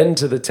you've been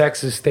to the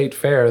Texas State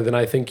Fair, then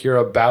I think you're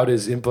about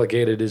as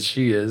implicated as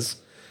she is.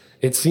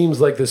 It seems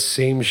like the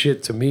same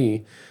shit to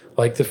me.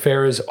 Like the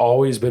fair has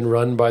always been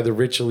run by the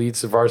rich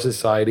elites of our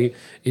society.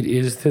 It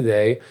is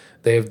today.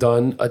 They have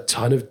done a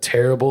ton of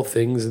terrible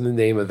things in the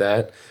name of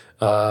that.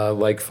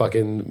 Like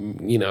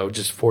fucking,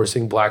 just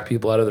forcing black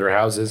people out of their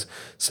houses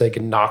so they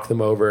can knock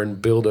them over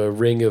and build a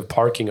ring of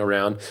parking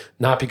around.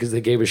 Not because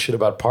they gave a shit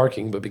about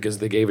parking, but because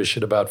they gave a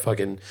shit about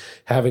fucking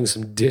having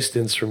some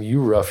distance from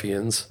you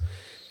ruffians.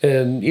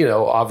 And,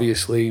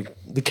 obviously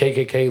the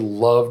KKK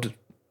loved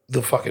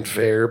the fucking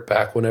fair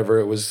back whenever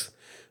it was,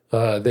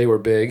 they were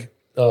big.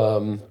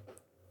 The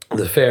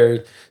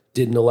fair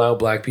didn't allow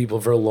black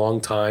people for a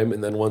long time,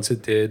 and then once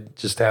it did,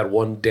 just had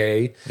one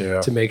day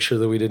to make sure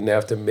that we didn't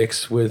have to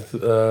mix with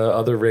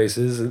other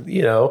races,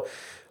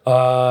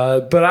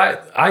 But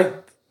I,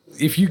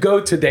 if you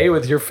go today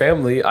with your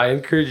family, I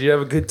encourage you to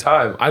have a good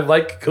time. I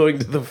like going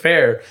to the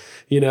fair,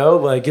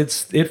 like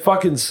it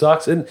fucking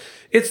sucks, and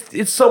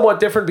it's somewhat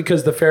different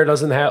because the fair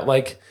doesn't have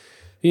like,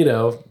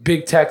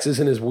 big Tex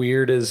isn't as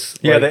weird as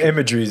the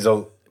imagery is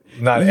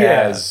not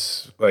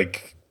as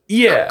like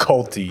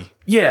culty.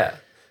 Yeah.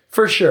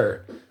 For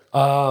sure.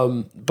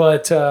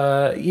 But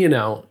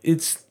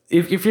it's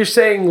if you're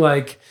saying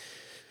like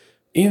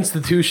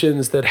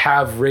institutions that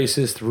have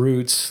racist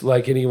roots,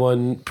 like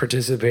anyone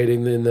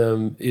participating in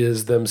them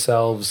is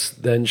themselves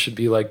then should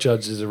be like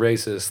judged as a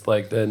racist,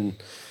 like then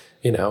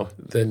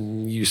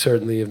you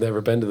certainly have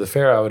never been to the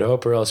fair, I would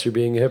hope, or else you're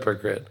being a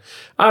hypocrite.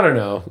 I don't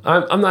know.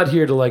 I'm not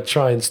here to like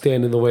try and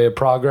stand in the way of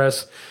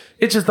progress.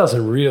 It just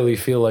doesn't really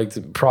feel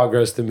like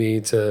progress to me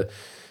to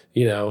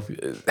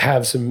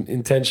have some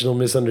intentional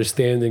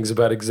misunderstandings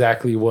about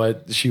exactly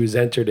what she was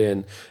entered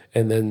in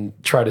and then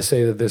try to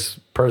say that this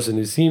person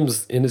who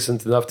seems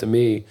innocent enough to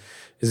me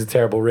is a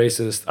terrible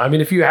racist. I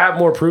mean, if you have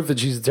more proof that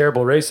she's a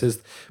terrible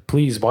racist,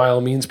 please, by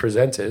all means,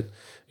 present it.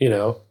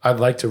 I'd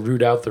like to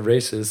root out the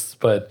racists,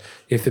 but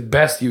if the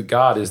best you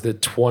got is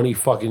that 20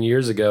 fucking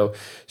years ago,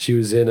 she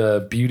was in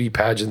a beauty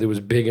pageant that was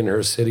big in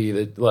her city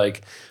that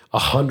like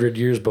 100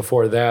 years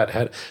before that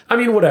had, I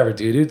mean, whatever,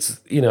 dude. It's,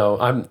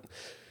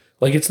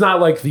 like, it's not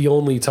like the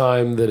only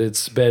time that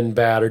it's been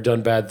bad or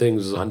done bad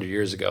things was 100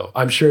 years ago.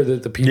 I'm sure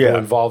that the people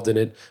involved in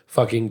it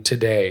fucking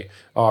today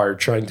are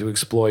trying to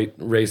exploit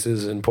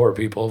races and poor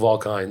people of all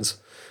kinds,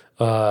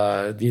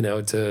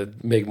 to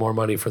make more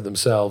money for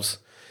themselves.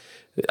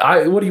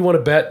 What do you want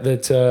to bet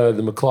that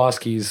the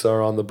McCloskeys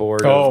are on the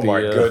board of the,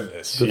 my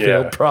goodness. The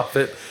Veiled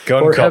Prophet?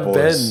 Gun or couple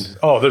have is, been.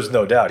 oh, there's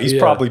no doubt. He's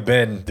probably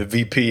been the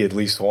VP at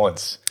least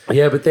once.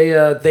 Yeah, but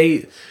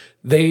they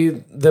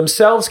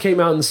themselves came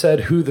out and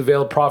said who the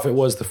Veiled Prophet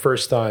was the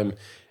first time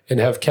and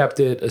have kept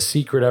it a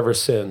secret ever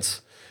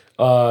since.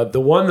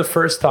 The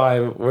first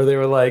time where they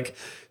were like,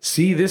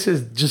 see, this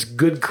is just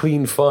good,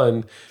 clean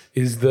fun,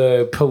 is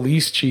the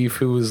police chief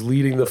who was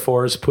leading the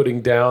force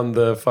putting down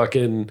the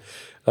fucking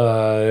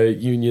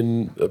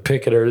union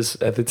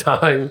picketers at the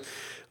time.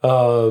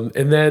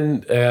 And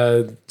then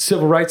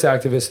civil rights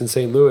activists in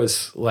St.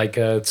 Louis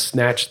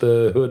snatched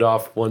the hood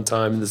off one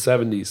time in the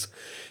 70s.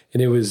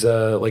 And it was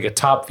like a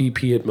top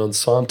VP at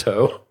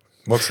Monsanto.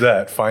 What's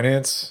that?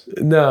 Finance?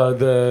 No,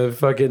 the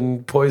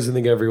fucking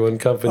poisoning everyone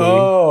company.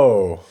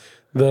 Oh.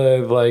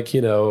 The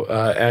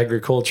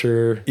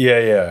agriculture.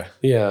 Yeah.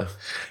 Yeah.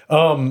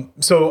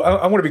 So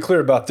I want to be clear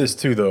about this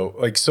too, though.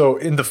 Like, so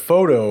in the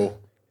photo,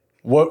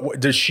 what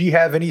does she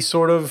have any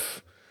sort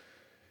of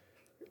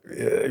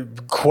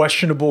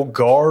questionable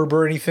garb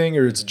or anything,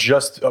 or it's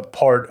just a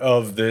part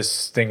of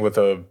this thing with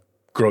a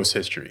gross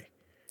history?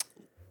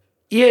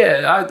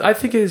 Yeah, I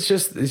think it's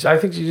just. I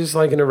think she's just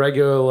like in a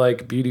regular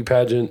like beauty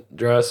pageant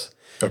dress.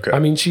 Okay. I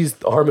mean,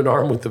 she's arm in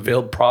arm with the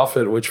Veiled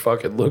Prophet, which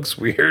fucking looks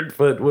weird,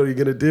 but what are you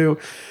gonna do?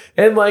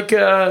 And like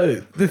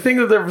the thing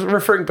that they're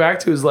referring back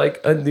to is like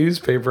a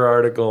newspaper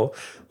article.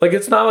 Like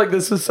it's not like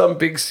this is some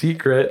big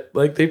secret.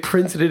 Like they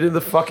printed it in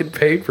the fucking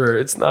paper.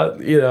 It's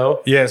not,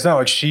 Yeah, it's not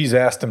like she's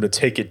asked them to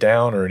take it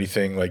down or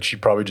anything. Like she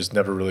probably just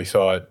never really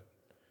thought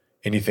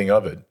anything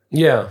of it.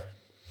 Yeah.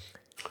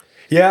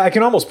 Yeah, I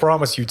can almost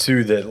promise you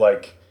too that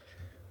like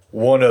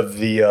one of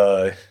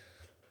the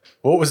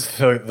what was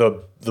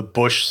the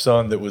Bush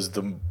son that was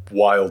the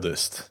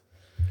wildest?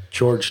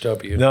 George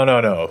W.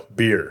 No,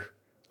 beer.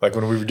 Like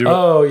when we were doing.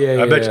 Oh,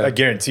 yeah, I bet yeah. I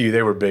guarantee you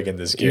they were big in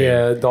this game.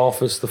 Yeah,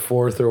 Adolphus the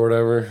Fourth or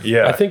whatever.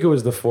 Yeah. I think it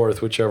was the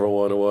fourth, whichever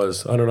one it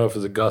was. I don't know if it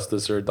was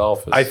Augustus or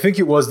Adolphus. I think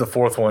it was the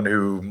fourth one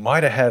who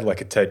might have had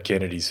like a Ted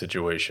Kennedy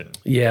situation.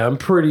 Yeah,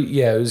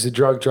 it was a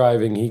drunk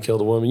driving. He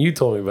killed a woman. You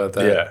told me about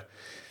that. Yeah.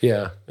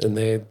 Yeah, and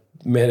they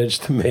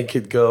managed to make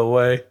it go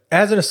away.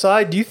 As an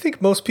aside, do you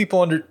think most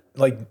people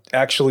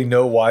actually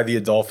know why the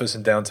Adolphus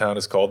in downtown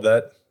is called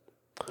that?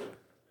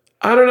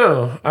 I don't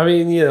know. I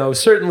mean,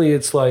 certainly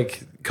it's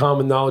like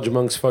common knowledge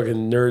amongst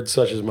fucking nerds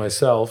such as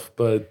myself,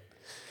 but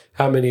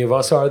how many of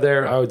us are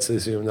there? I would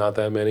assume not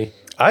that many.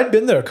 I'd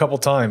been there a couple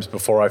times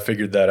before I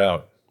figured that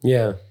out.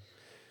 Yeah.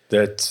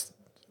 That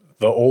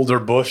the older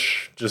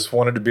Bush just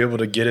wanted to be able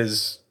to get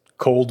his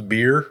cold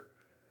beer.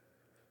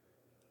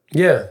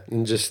 Yeah.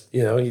 And just,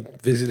 he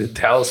visited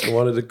Dallas and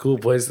wanted a cool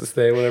place to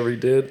stay whenever he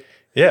did.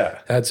 Yeah.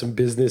 Had some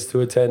business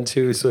to attend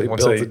to, so he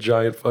Once built they- a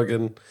giant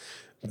fucking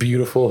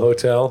beautiful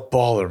hotel.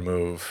 Baller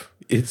move.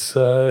 It's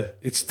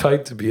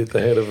tight to be at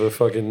the head of a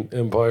fucking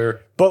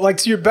empire. But like,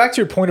 so you're back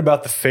to your point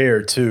about the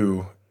fair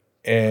too,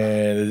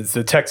 and it's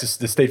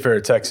the State Fair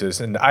of Texas.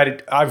 And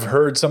I've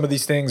heard some of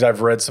these things. I've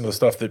read some of the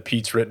stuff that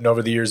Pete's written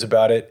over the years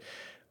about it.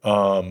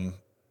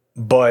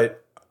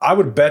 But I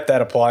would bet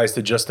that applies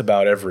to just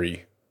about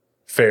every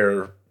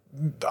fair.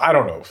 I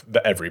don't know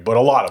but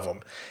a lot of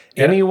them.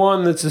 And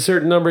Anyone that's a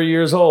certain number of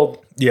years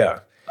old. yeah.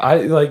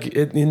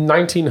 In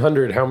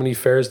 1900, how many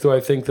fairs do I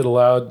think that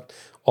allowed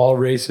all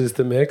races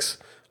to mix?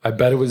 I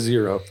bet it was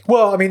 0.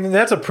 Well, I mean,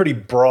 that's a pretty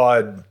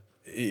broad.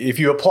 If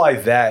you apply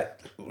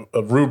that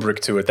rubric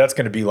to it, that's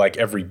going to be like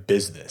every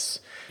business.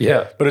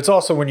 Yeah. But it's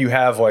also when you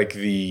have like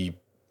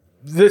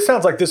this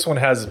sounds like this one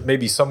has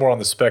maybe somewhere on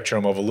the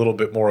spectrum of a little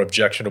bit more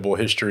objectionable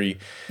history,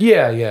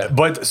 Yeah.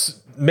 but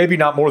maybe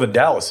not more than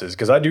Dallas's,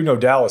 because I do know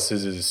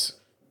Dallas's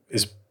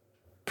is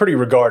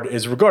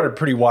regarded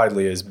pretty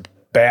widely as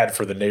bad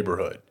for the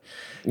neighborhood.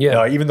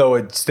 Yeah. Even though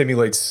it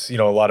stimulates, a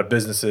lot of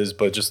businesses,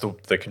 but just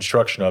the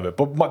construction of it.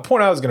 But my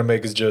point I was going to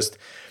make is just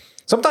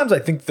sometimes I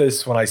think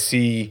this when I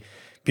see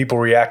people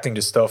reacting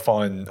to stuff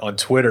on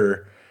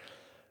Twitter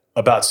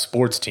about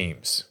sports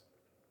teams.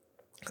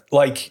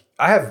 Like,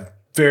 I have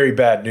very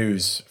bad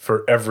news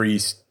for every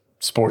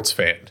sports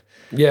fan.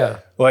 Yeah.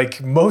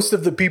 Like, most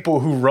of the people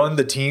who run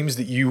the teams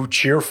that you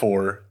cheer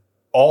for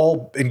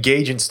all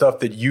engage in stuff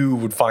that you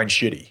would find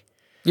shitty.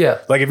 Yeah.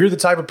 Like, if you're the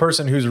type of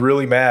person who's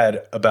really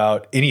mad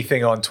about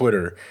anything on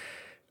Twitter,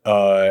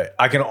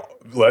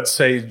 let's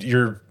say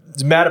you're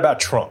mad about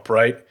Trump,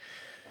 right?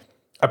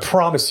 I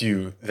promise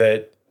you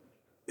that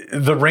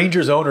the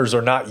Rangers owners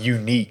are not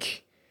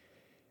unique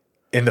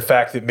in the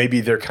fact that maybe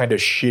they're kind of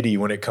shitty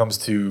when it comes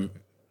to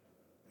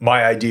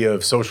my idea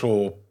of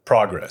social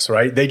progress,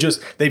 right? They've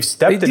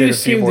stepped in it a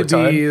few more times.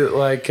 They do seem to be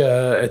like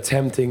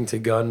attempting to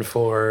gun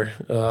for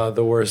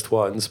the worst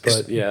ones,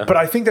 but yeah. But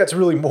I think that's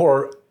really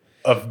more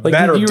of like,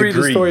 matter of did you read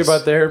degrees. the story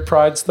about their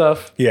pride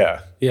stuff?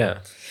 Yeah. Yeah.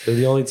 They're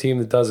the only team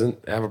that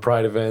doesn't have a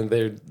pride event.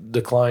 They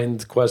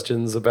declined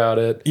questions about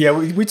it. Yeah,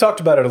 we talked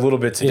about it a little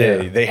bit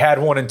today. Yeah. They had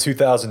one in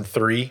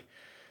 2003,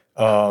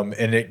 and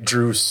it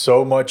drew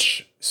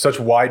such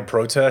wide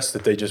protest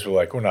that they just were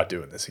like, we're not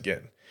doing this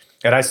again.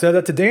 And I said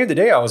that to Dan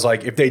today. I was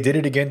like, if they did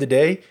it again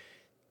today,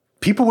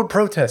 people would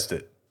protest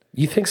it.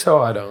 You think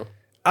so? I don't.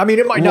 I mean,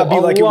 it might not be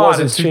like it was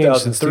in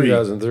 2003.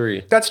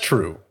 2003. That's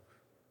true.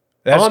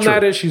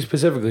 That issue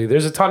specifically,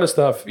 there's a ton of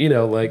stuff,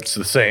 like It's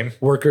the same.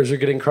 workers are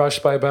getting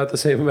crushed by about the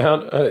same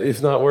amount,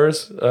 if not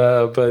worse.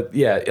 But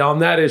yeah, on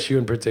that issue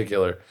in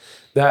particular,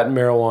 that and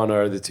marijuana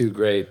are the two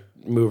great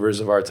movers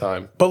of our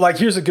time. But like,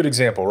 here's a good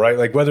example, right?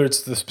 Like, whether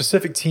it's the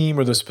specific team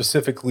or the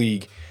specific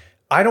league,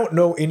 I don't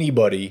know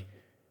anybody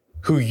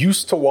who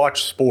used to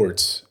watch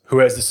sports who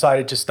has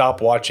decided to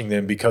stop watching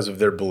them because of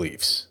their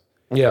beliefs.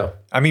 Yeah.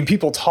 I mean,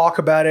 people talk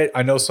about it.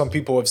 I know some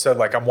people have said,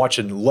 like, I'm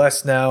watching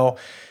less now,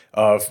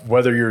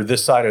 whether you're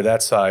this side or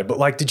that side. But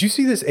like, did you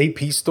see this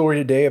AP story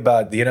today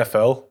about the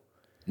NFL?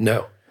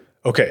 No.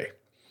 Okay.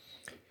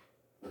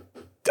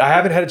 I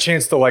haven't had a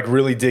chance to like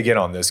really dig in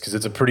on this because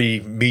it's a pretty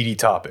meaty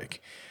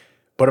topic.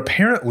 But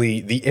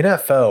apparently the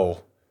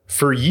NFL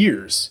for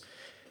years,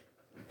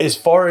 as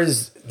far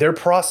as their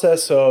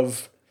process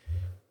of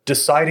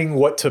deciding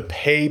what to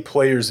pay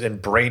players in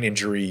brain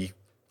injury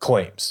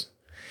claims,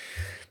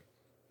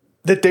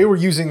 that they were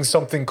using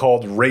something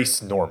called race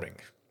norming.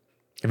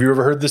 Have you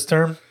ever heard this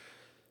term?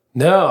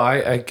 No,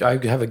 I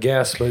have a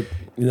guess, but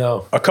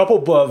no. A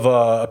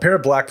pair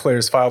of black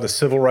players filed a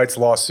civil rights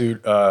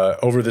lawsuit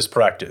over this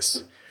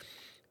practice.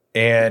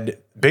 And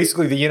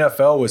basically the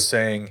NFL was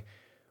saying,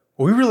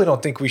 well, we really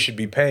don't think we should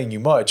be paying you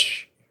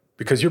much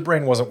because your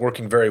brain wasn't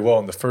working very well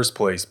in the first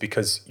place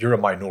because you're a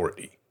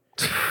minority.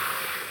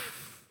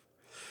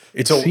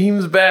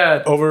 Seems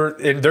bad.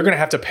 And they're going to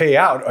have to pay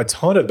out a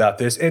ton about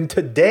this. And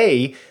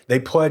today they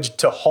pledged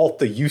to halt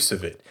the use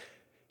of it.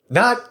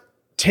 Not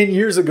 10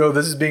 years ago,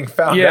 this is being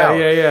found out.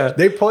 Yeah.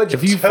 They pledged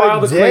If you today.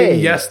 filed a claim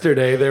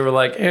yesterday, they were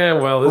like, this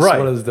Right.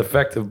 one is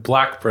defective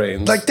black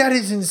brains. Like, that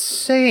is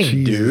insane,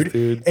 Jesus,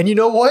 dude. And you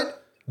know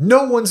what?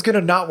 No one's going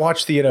to not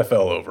watch the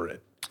NFL over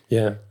it.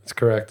 Yeah, that's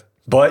correct.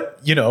 But,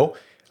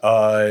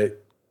 a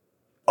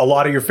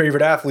lot of your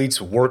favorite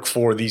athletes work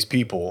for these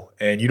people,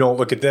 and you don't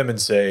look at them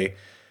and say,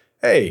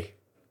 hey,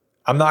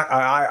 I'm not,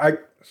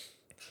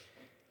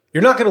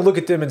 you're not going to look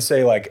at them and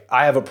say, like,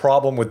 I have a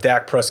problem with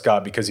Dak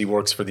Prescott because he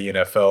works for the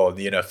NFL and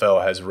the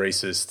NFL has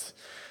racist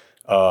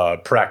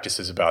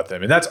practices about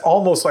them. And that's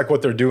almost like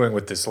what they're doing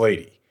with this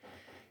lady,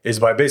 is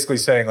by basically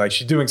saying, like,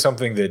 she's doing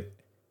something that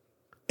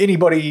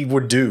anybody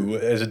would do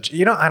as a,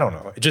 I don't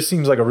know. It just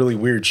seems like a really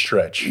weird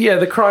stretch. Yeah,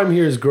 the crime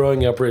here is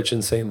growing up rich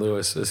in St.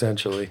 Louis,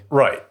 essentially.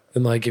 Right.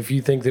 And like, if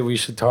you think that we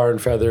should tar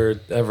and feather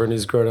everyone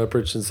who's grown up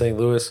rich in St.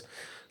 Louis,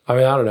 I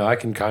mean, I don't know. I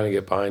can kind of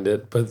get behind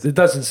it, but it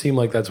doesn't seem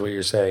like that's what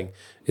you're saying.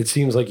 It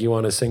seems like you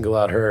want to single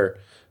out her,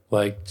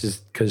 like,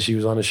 just because she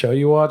was on a show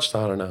you watched.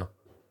 I don't know.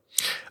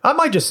 I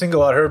might just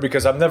single out her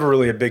because I'm never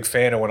really a big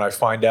fan of when I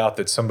find out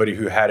that somebody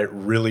who had it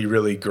really,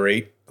 really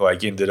great,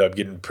 like, ended up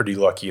getting pretty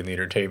lucky in the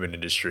entertainment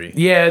industry.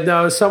 Yeah,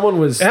 no, someone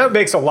was. And that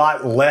makes a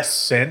lot less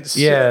sense.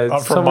 Yeah,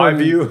 from my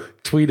view.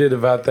 Tweeted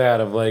about that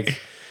of like,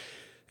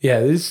 yeah,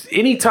 this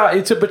anytime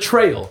it's a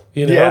betrayal,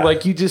 Yeah.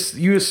 Like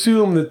you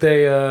assume that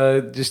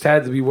they just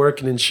had to be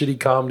working in shitty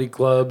comedy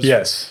clubs,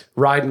 Yes.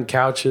 riding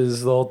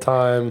couches the whole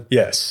time,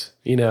 Yes.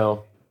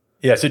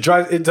 Yes,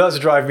 It does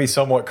drive me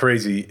somewhat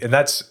crazy, and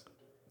that's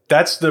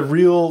the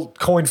real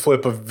coin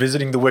flip of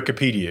visiting the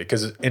Wikipedia,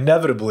 because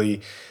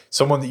inevitably,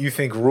 someone that you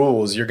think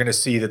rules, you're going to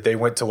see that they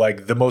went to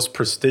like the most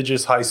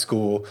prestigious high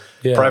school,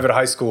 Yeah. private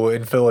high school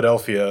in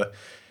Philadelphia,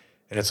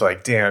 and it's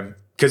like, damn,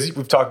 because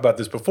we've talked about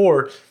this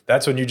before.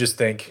 That's when you just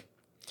think,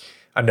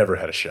 I never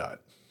had a shot.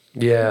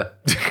 Yeah,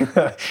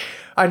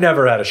 I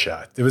never had a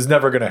shot. It was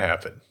never going to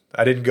happen.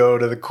 I didn't go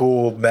to the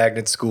cool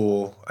magnet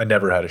school. I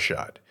never had a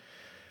shot.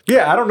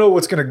 Yeah, I don't know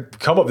what's going to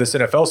come of this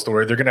NFL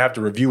story. They're going to have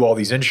to review all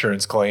these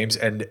insurance claims,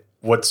 and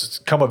what's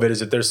come of it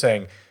is that they're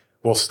saying,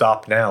 we'll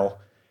stop now.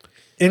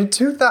 In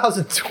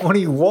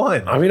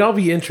 2021. I mean, I'll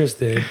be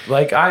interested.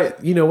 Like,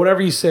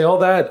 whatever you say, all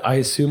that, I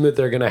assume that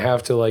they're going to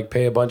have to like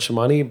pay a bunch of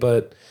money,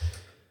 but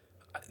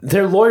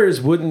their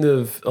lawyers wouldn't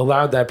have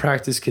allowed that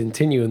practice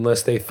continue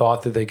unless they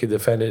thought that they could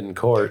defend it in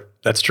court.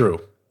 That's true.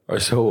 Or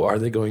so are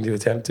they going to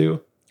attempt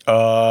to?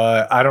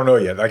 I don't know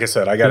yet. Like I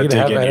said, I got to You're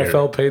dig gonna in have here.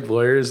 NFL paid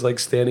lawyers like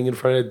standing in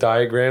front of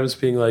diagrams,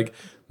 being like,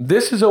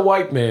 "This is a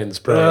white man's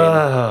brain."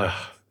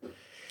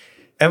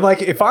 And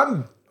like, if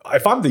I'm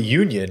the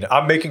union,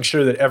 I'm making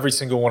sure that every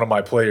single one of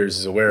my players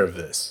is aware of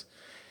this,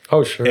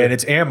 Oh, sure. and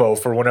it's ammo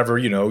for whenever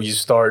you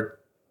start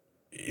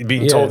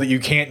being told that you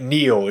can't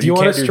kneel. do you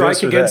want can't to do strike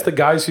this or against the that.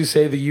 guys who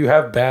say that you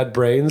have bad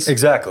brains?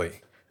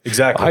 Exactly.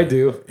 I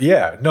do.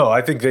 Yeah. No,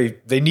 I think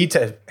they need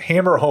to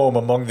hammer home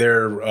among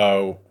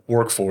their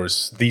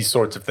workforce these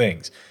sorts of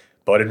things.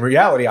 But in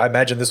reality, I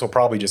imagine this will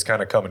probably just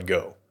kind of come and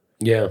go.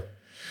 Yeah.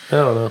 I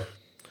don't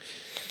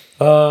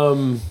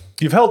know.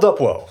 You've held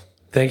up well.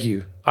 Thank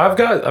you. I've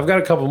got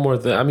a couple more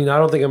things. I mean, I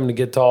don't think I'm going to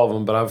get to all of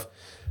them, but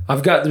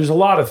I've got. There's a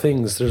lot of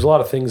things. There's a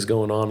lot of things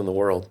going on in the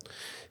world.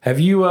 Have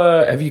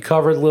you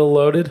covered Lil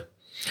Loaded?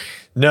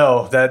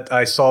 No, that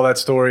I saw that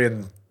story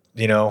and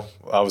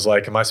I was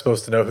like, am I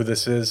supposed to know who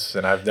this is?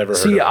 And I've never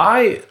heard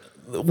of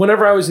him.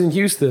 Whenever I was in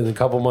Houston a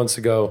couple months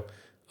ago,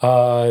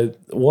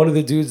 one of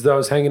the dudes that I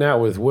was hanging out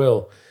with,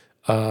 Will,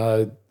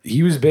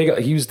 he was big.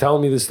 He was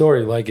telling me the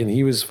story, like, and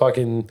he was like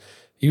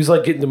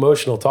getting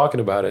emotional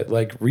talking about it,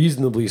 like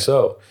reasonably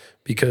so,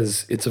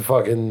 because it's a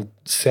fucking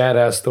sad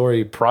ass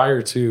story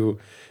prior to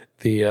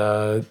the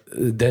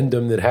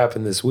addendum that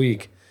happened this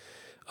week.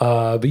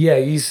 But yeah,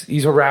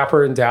 he's a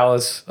rapper in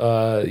Dallas.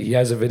 He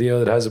has a video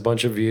that has a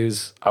bunch of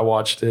views. I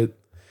watched it.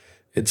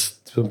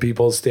 It's some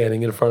people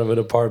standing in front of an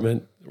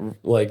apartment,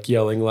 like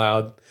yelling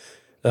loud,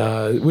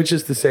 which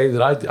is to say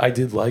that I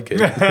did like it.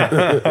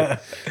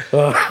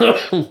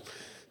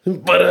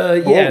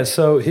 But yeah,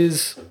 so he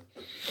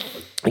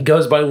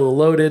goes by Lil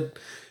Loaded.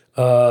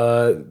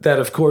 That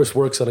of course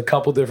works on a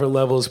couple different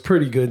levels.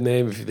 Pretty good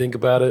name if you think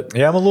about it.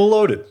 Yeah, I'm a little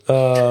loaded.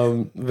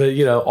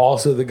 But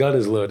also the gun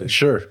is loaded.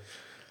 Sure.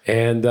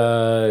 And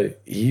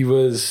he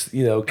was,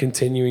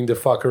 continuing to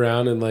fuck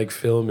around and like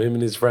film him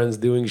and his friends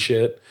doing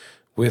shit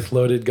with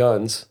loaded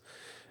guns.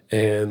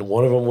 And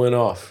one of them went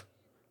off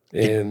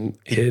and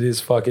hit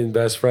his fucking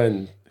best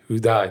friend who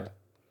died.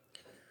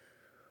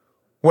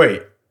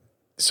 Wait,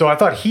 so I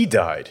thought he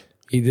died.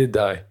 He did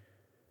die.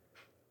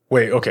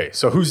 Wait, okay.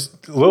 So who's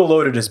Lil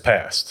Loaded is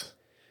passed?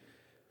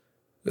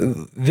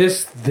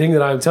 This thing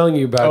that I'm telling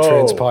you about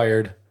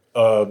transpired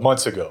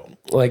Months ago.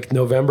 like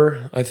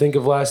November, I think,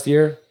 of last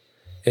year.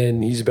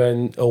 And he's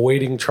been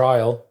awaiting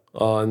trial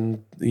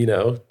on,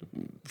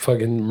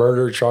 fucking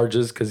murder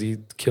charges because he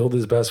killed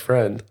his best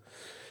friend.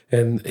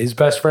 And his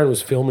best friend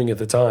was filming at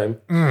the time.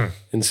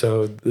 And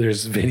so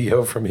there's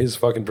video from his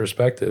fucking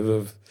perspective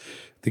of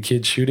the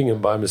kid shooting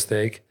him by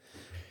mistake.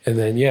 And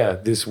then, yeah,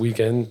 this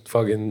weekend,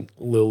 fucking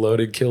Lil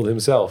Loaded killed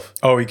himself.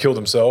 Oh, he killed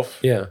himself?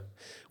 Yeah.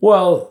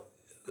 Well,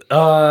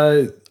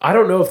 I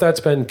don't know if that's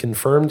been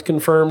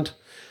confirmed,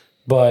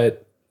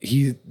 but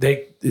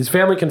his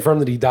family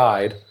confirmed that he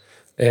died.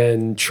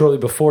 And shortly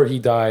before he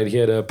died, he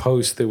had a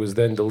post that was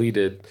then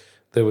deleted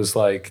that was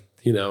like,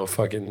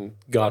 fucking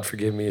God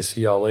forgive me,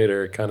 see y'all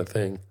later kind of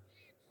thing.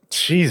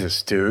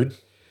 Jesus, dude.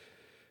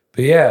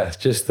 But yeah,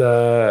 just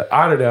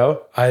I don't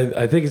know.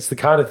 I think it's the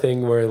kind of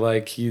thing where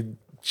like you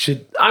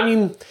should. I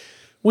mean,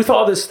 with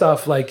all this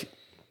stuff, like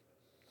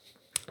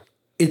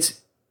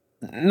it's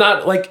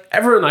not like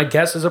everyone, I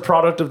guess, is a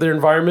product of their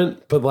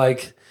environment, but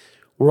like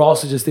we're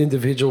also just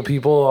individual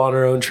people on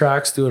our own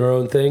tracks doing our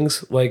own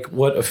things. Like,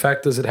 what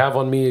effect does it have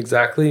on me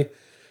exactly?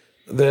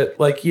 That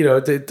like, you know,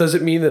 does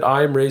it mean that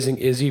I'm raising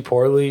Izzy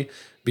poorly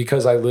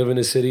because I live in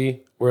a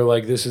city where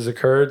like this has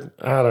occurred?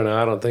 I don't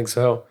know. I don't think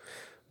so.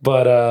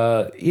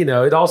 But, you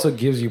know, it also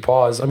gives you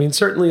pause. I mean,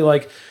 certainly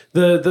like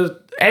the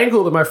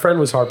angle that my friend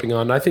was harping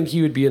on, I think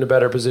he would be in a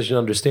better position to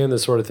understand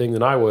this sort of thing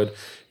than I would.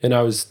 And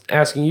I was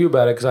asking you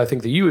about it because I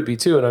think that you would be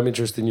too, and I'm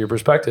interested in your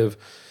perspective,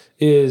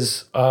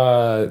 is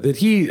that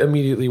he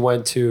immediately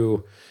went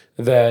to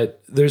that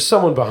there's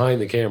someone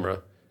behind the camera,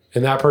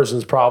 and that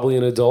person's probably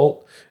an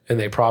adult, and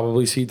they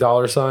probably see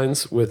dollar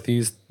signs with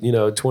these, you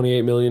know,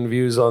 28 million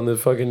views on the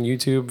fucking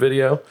YouTube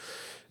video.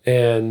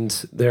 And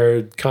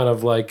they're kind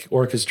of like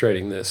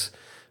orchestrating this.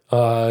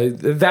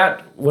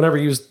 That whenever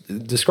he was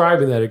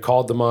describing that, it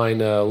called to mind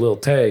Lil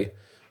Tay,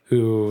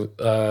 who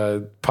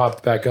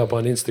popped back up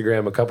on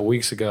Instagram a couple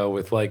weeks ago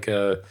with like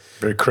a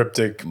very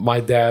cryptic.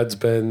 My dad's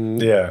been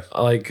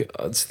like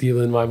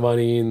stealing my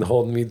money and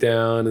holding me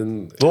down,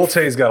 and Lil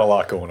Tay's got a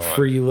lot going on.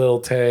 Free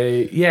Lil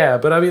Tay, yeah.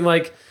 But I mean,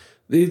 like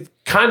it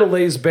kind of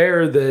lays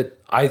bare that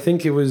I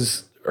think it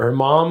was her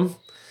mom.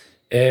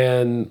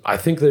 And I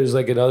think there's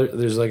like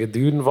a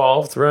dude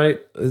involved, right?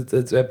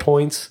 At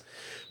points.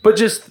 But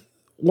just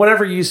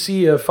whenever you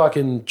see a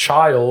fucking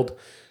child,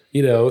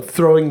 you know,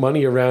 throwing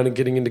money around and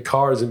getting into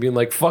cars and being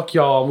like, fuck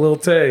y'all, I'm Lil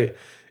Tay.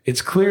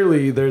 It's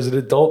clearly there's an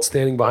adult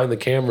standing behind the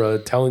camera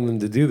telling them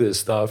to do this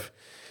stuff.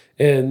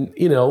 And,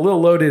 you know, Lil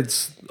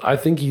Loaded's, I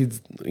think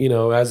he's, you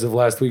know, as of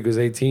last week was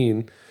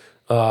 18.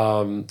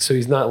 So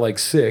he's not like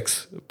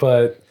 6.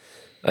 But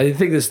I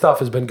think this stuff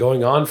has been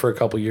going on for a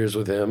couple years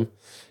with him.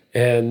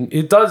 And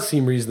it does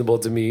seem reasonable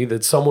to me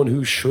that someone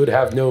who should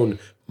have known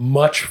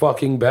much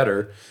fucking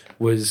better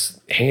was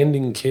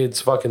handing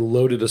kids fucking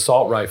loaded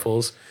assault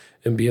rifles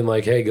and being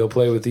like, hey, go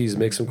play with these,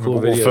 make some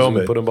cool videos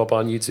and put them up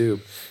on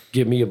YouTube.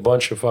 Give me a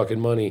bunch of fucking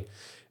money.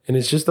 And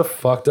it's just a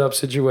fucked up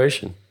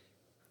situation.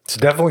 It's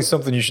definitely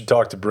something you should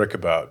talk to Brick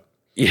about.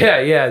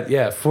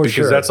 Yeah, for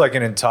sure. Because that's like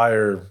an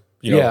entire,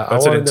 you know,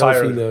 that's an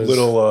entire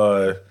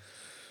little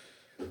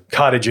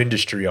cottage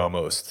industry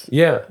almost.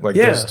 Yeah. Like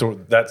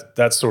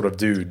that sort of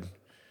dude.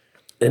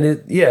 And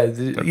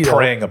it,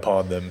 preying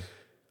upon them.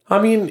 I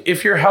mean,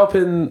 if you're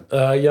helping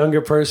a younger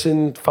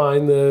person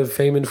find the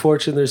fame and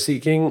fortune they're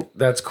seeking,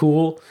 that's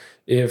cool.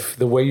 If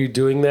the way you're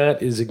doing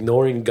that is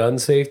ignoring gun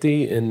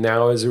safety, and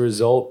now as a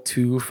result,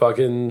 2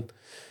 fucking,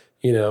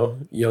 you know,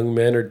 young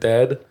men are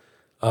dead,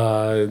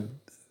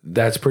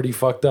 that's pretty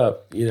fucked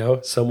up. You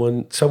know,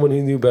 someone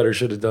who knew better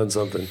should have done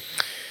something.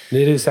 And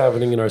it is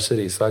happening in our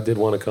city, so I did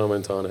want to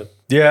comment on it.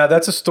 Yeah,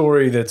 that's a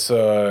story that's,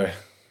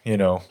 you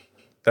know,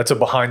 that's a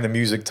behind the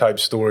music type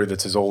story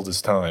that's as old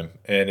as time.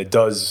 And it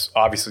does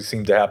obviously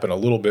seem to happen a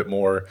little bit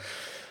more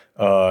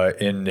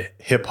in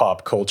hip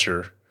hop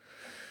culture.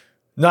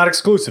 Not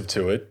exclusive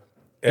to it.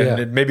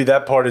 And maybe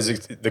that part is,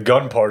 the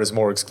gun part is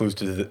more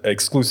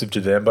exclusive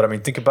to them. But I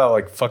mean, think about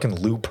like fucking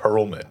Lou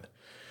Pearlman.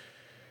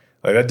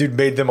 Like that dude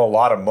made them a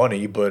lot of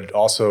money, but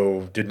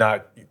also did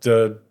not,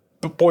 the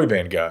boy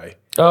band guy.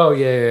 Oh,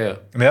 yeah.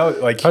 I mean,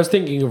 I was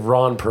thinking of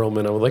Ron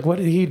Perlman. I was like, what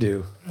did he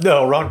do?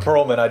 No, Ron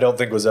Perlman, I don't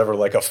think was ever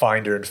like a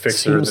finder and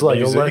fixer. Seems like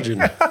music. A legend.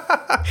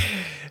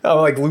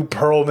 Like Lou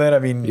Pearlman. I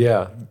mean,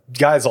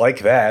 guys like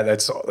that.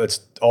 That's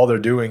all they're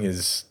doing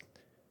is,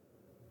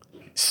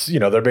 you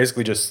know, they're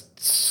basically just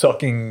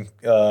sucking,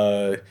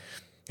 you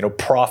know,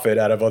 profit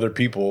out of other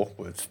people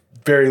with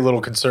very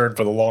little concern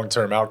for the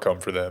long-term outcome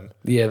for them.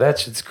 Yeah, that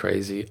shit's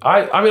crazy.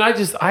 I mean,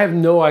 I have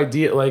no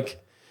idea. Like,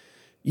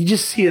 you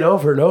just see it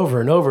over and over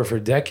and over for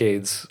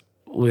decades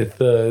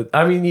with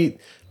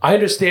I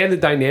understand the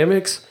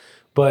dynamics,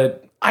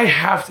 but I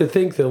have to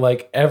think that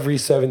like every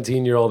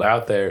 17-year-old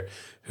out there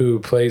who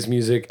plays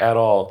music at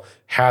all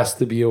has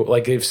to be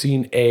like, they've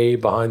seen A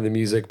behind the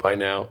music by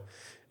now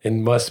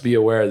and must be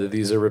aware that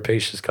these are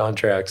rapacious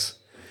contracts.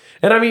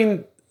 And I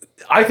mean,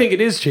 I think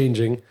it is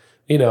changing,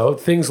 you know,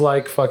 things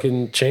like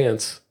fucking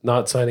Chance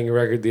not signing a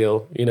record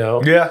deal, you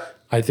know? Yeah.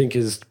 I think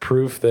is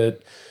proof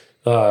that,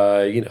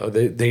 you know,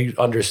 they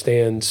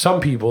understand.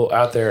 Some people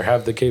out there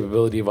have the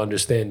capability of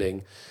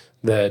understanding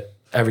that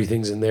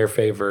everything's in their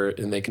favor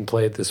and they can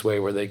play it this way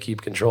where they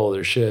keep control of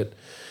their shit.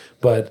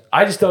 But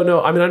I just don't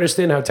know. I mean, I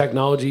understand how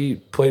technology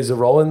plays a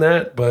role in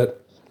that,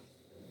 but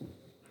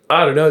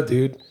I don't know,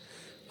 dude.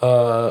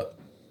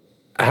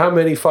 How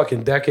many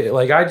fucking decades?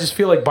 Like, I just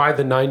feel like by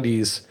the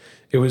 90s,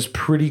 it was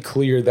pretty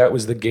clear that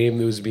was the game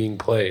that was being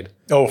played.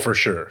 Oh, for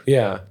sure.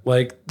 Yeah.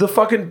 Like the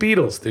fucking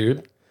Beatles,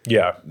 dude.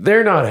 Yeah.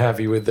 They're not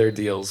happy with their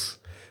deals.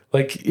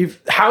 Like,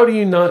 how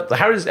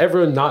does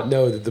everyone not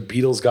know that the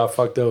Beatles got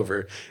fucked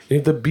over? And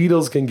if the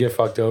Beatles can get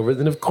fucked over,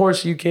 then of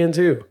course you can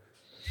too.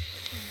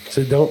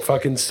 So don't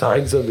fucking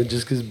sign something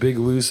just because Big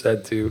Lou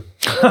said to.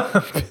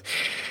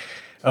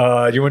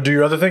 Do you want to do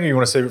your other thing, or you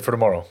want to save it for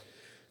tomorrow?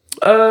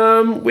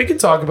 We can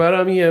talk about it.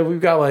 I mean, yeah,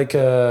 we've got like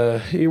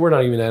we're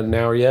not even at an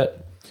hour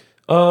yet.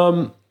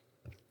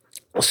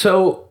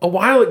 So a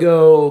while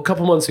ago, a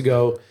couple months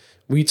ago,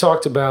 we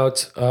talked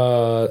about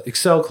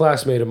Excel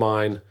classmate of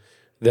mine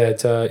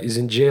that is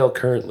in jail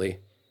currently.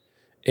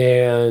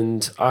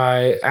 And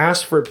I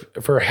asked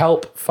for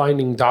help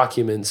finding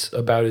documents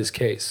about his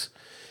case.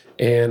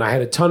 And I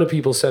had a ton of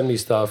people send me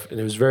stuff, and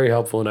it was very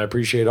helpful, and I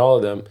appreciate all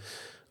of them.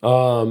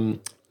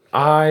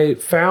 I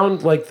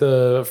found like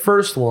the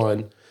first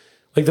one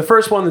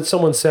that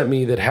someone sent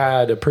me that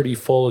had a pretty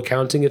full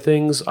accounting of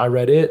things. I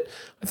read it.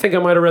 I think I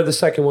might have read the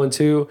second one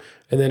too.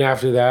 And then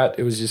after that,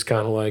 it was just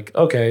kind of like,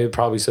 okay, it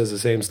probably says the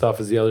same stuff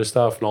as the other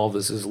stuff, and all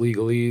this is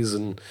legalese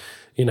and,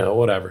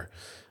 whatever.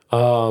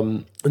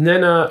 And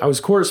then I was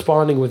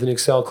corresponding with an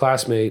Excel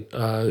classmate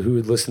who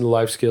had listened to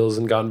Life Skills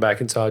and gotten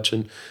back in touch.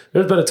 And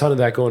there's been a ton of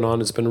that going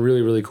on. It's been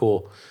really, really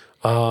cool.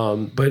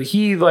 But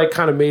he like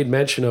kind of made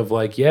mention of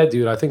like, yeah,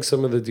 dude, I think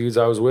some of the dudes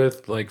I was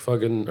with like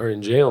fucking are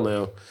in jail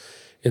now.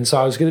 And so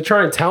I was going to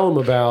try and tell him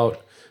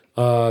about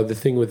the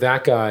thing with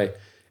that guy.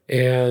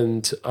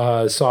 And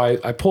so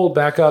I pulled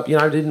back up.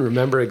 I didn't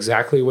remember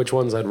exactly which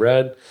ones I'd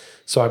read.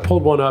 So I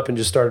pulled one up and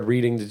just started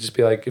reading to just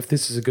be like, if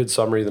this is a good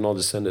summary, then I'll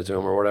just send it to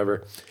him or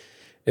whatever.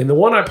 And the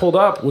one I pulled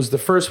up was the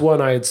first one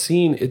I had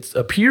seen. It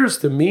appears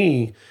to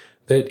me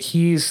that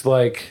he's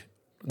like,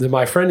 that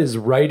my friend is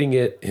writing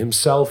it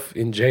himself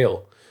in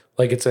jail.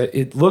 Like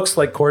it looks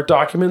like court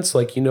documents.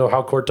 Like,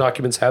 how court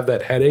documents have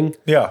that heading.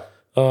 Yeah.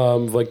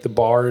 Like the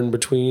bar in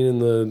between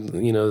and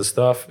the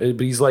stuff. But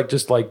he's like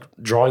just like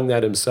drawing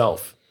that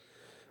himself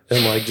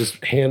and like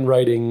just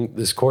handwriting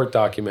this court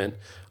document.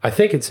 I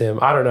think it's him.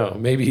 I don't know.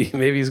 Maybe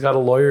he's got a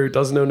lawyer who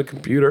doesn't own a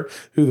computer.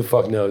 Who the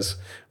fuck knows?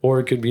 Or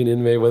it could be an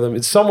inmate with him.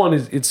 It's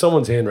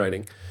someone's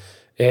handwriting,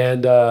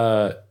 and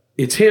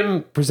it's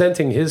him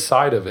presenting his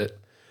side of it.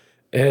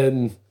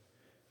 And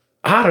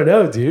I don't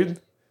know,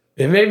 dude.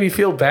 It made me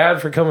feel bad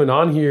for coming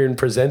on here and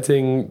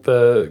presenting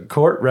the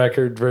court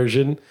record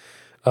version.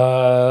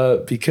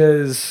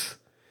 Because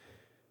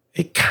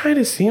it kind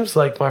of seems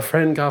like my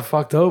friend got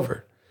fucked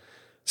over.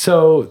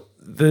 So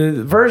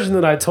the version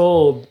that I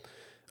told,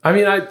 I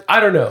mean, I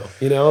don't know,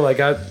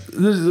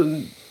 there's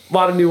a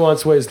lot of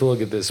nuanced ways to look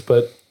at this,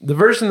 but the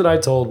version that I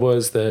told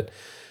was that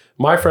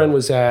my friend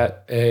was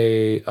at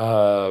a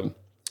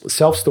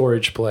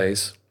self-storage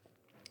place.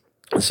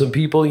 Some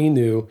people he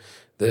knew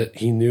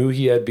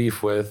he had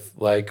beef with,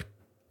 like,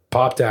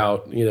 popped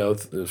out,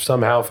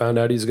 somehow found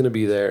out he's going to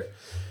be there.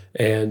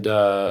 And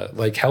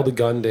like held a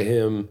gun to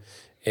him,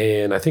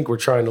 and I think we're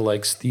trying to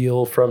like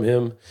steal from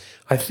him.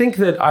 I think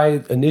that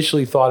I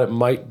initially thought it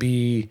might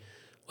be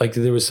like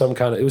there was some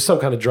kind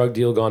of drug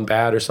deal gone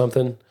bad or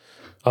something.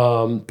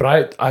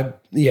 But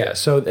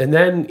so and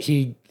then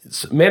he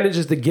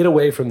manages to get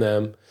away from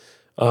them,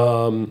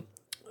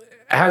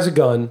 has a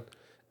gun,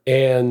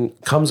 and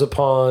comes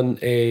upon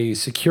a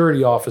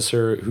security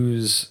officer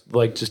who's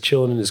like just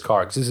chilling in his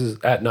car because this is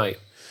at night.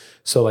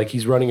 So like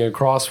he's running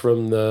across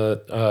from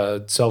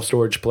the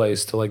self-storage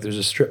place to like there's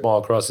a strip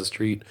mall across the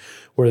street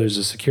where there's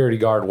a security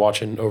guard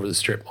watching over the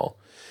strip mall.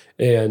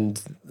 And,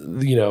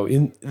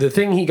 in the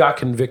thing he got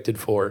convicted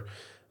for,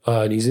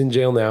 and he's in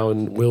jail now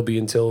and will be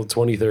until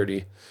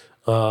 2030,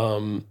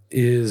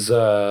 is, who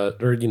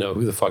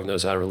the fuck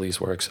knows how release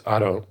works? I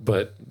don't,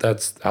 but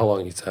that's how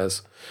long he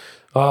says,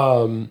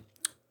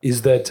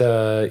 is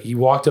that he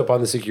walked up on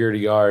the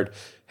security guard,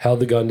 held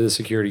the gun to the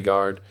security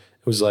guard,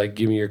 was like,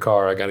 give me your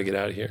car, I got to get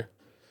out of here.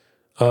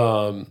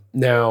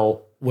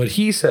 Now, what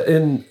he said,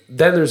 and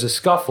then there's a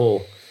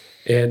scuffle,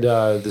 and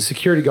the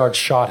security guard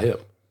shot him.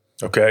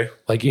 Okay.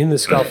 Like in the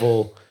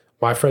scuffle,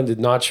 my friend did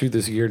not shoot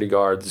the security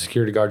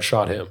guard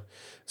shot him.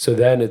 So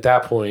then at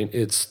that point,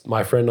 it's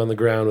my friend on the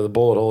ground with a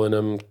bullet hole in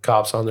him,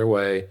 cops on their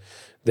way.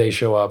 They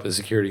show up, the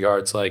security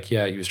guard's like,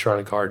 yeah, he was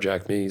trying to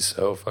carjack me,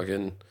 so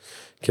fucking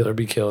kill or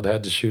be killed,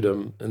 had to shoot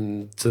him.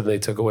 And so they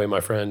took away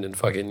my friend and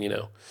fucking,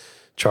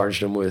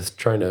 charged him with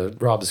trying to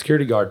rob the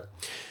security guard.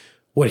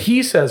 What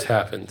he says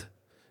happened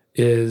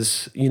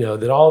is,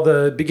 that all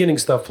the beginning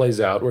stuff plays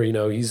out where,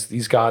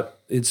 he's got,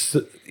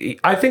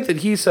 I think that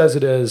he says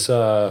it as,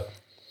 that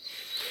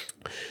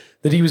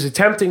he was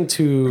attempting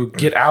to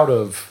get out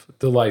of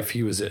the life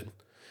he was in,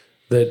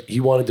 that he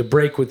wanted to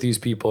break with these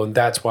people and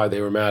that's why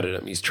they were mad at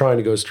him. He's trying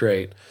to go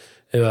straight,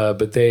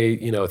 but they,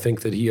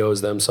 think that he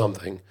owes them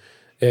something.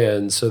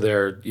 And so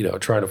they're,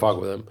 trying to fuck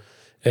with him.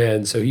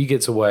 And so he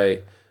gets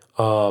away.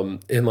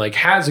 And like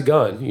has a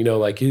gun,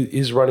 like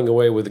is running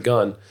away with a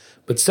gun,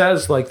 but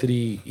says like that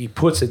he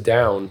puts it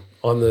down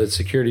on the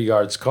security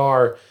guard's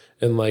car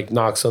and like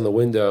knocks on the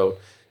window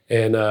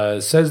and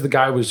says the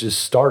guy was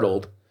just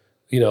startled,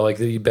 like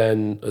that he'd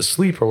been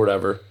asleep or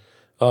whatever.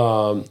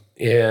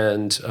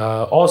 And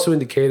also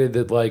indicated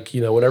that like,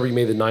 whenever he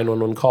made the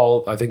 911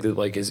 call, I think that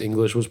like his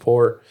English was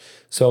poor.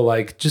 So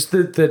like just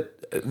that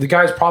the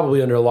guy's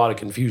probably under a lot of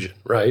confusion,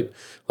 right?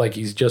 Like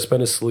he's just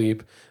been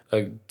asleep.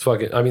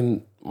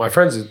 My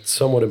friend's a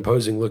somewhat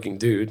imposing looking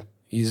dude.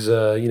 He's, he's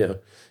a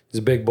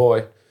big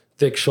boy,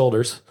 thick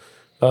shoulders.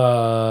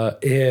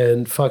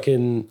 And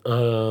fucking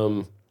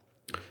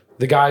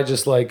the guy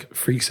just like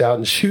freaks out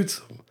and shoots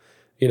him,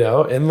 you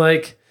know, and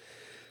like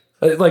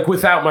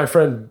without my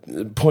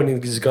friend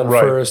pointing his gun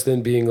first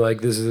and being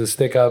like, this is a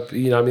stick up,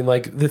 you know, I mean,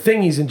 like the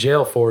thing he's in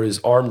jail for is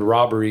armed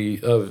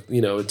robbery of,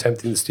 you know,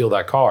 attempting to steal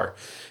that car.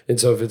 And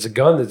so if it's a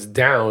gun that's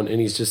down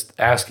and he's just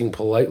asking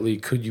politely,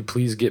 could you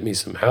please get me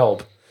some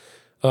help?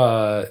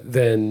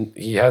 Then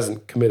he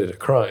hasn't committed a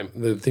crime.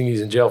 The thing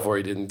he's in jail for,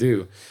 he didn't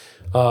do.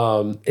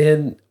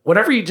 And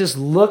whenever you just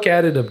look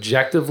at it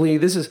objectively,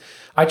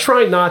 I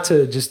try not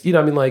to just, you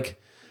know, I mean, like,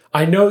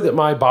 I know that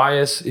my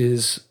bias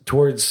is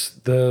towards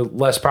the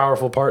less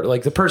powerful part,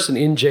 like the person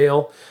in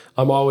jail,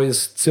 I'm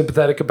always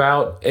sympathetic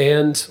about.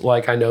 And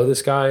like, I know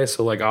this guy.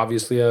 So like,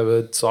 obviously I have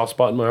a soft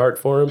spot in my heart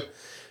for him.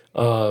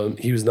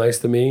 He was nice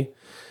to me.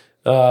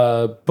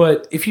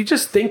 But if you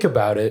just think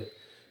about it,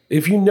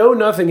 if you know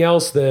nothing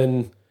else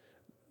than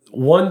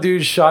one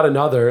dude shot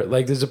another,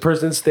 like there's a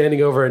person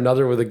standing over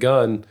another with a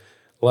gun,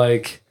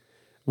 like,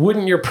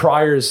 wouldn't your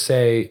priors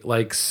say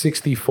like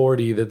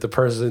 60-40 that the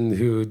person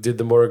who did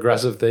the more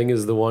aggressive thing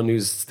is the one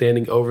who's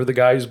standing over the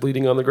guy who's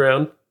bleeding on the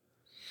ground?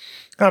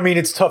 I mean,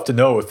 it's tough to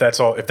know if that's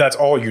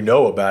all you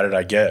know about it,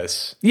 I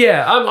guess.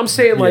 Yeah, I'm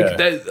saying like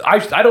that.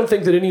 I don't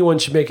think that anyone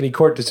should make any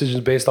court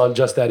decisions based on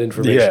just that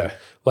information. Yeah.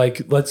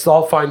 Like, let's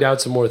all find out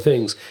some more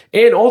things.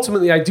 And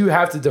ultimately, I do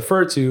have to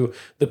defer to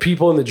the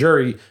people in the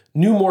jury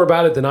knew more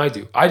about it than I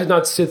do. I did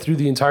not sit through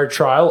the entire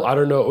trial. I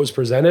don't know what was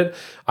presented.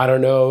 I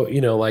don't know,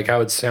 you know, like how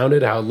it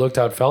sounded, how it looked,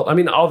 how it felt. I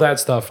mean, all that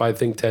stuff I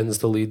think tends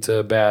to lead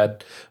to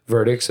bad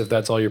verdicts if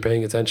that's all you're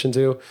paying attention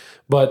to.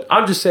 But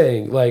I'm just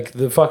saying, like,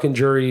 the fucking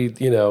jury,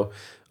 you know,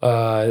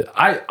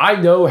 I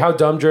know how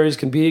dumb juries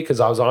can be because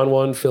I was on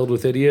one filled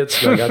with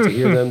idiots and I got to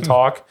hear them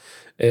talk,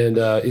 and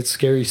it's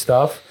scary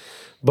stuff.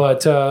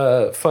 But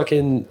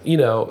fucking, you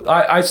know,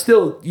 I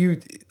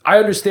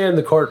understand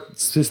the court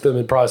system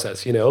and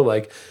process, you know,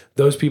 like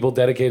those people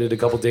dedicated a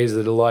couple days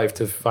of their life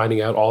to finding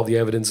out all the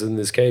evidence in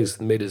this case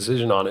and made a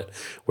decision on it.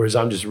 Whereas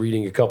I'm just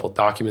reading a couple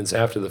documents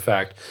after the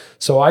fact.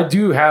 So I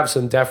do have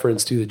some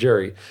deference to the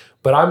jury,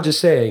 but I'm just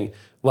saying,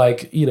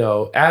 like, you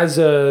know, as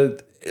where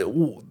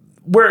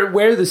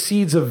the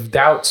seeds of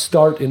doubt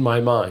start in my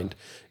mind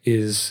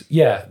is,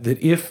 that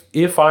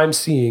if I'm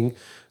seeing,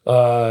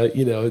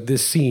 you know,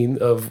 this scene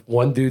of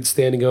one dude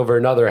standing over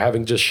another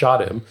having just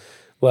shot him,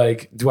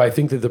 like, do I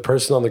think that the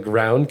person on the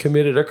ground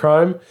committed a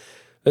crime?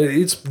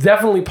 It's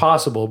definitely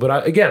possible, but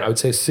I would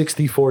say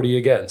 60-40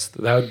 against.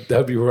 That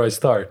would be where I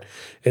start.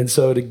 And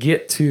so to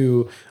get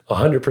to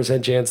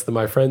 100% chance that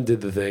my friend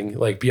did the thing,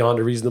 like beyond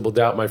a reasonable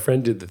doubt my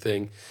friend did the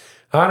thing,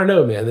 I don't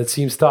know, man. That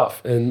seems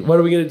tough. And what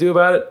are we going to do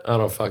about it? I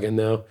don't fucking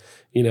know.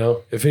 You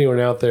know, if anyone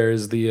out there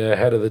is the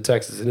head of the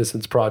Texas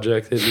Innocence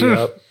Project, hit me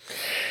up.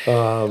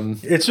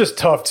 It's just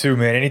tough too,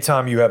 man.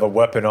 Anytime you have a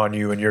weapon on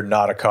you and you're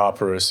not a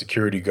cop or a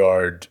security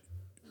guard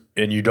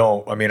and you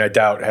don't, I mean, I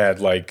doubt had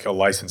like a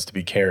license to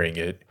be carrying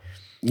it.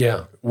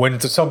 Yeah. When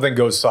something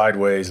goes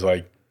sideways,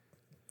 like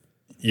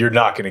you're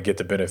not going to get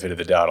the benefit of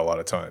the doubt a lot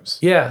of times.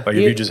 Yeah. Like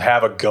if you just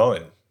have a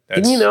gun.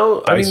 And you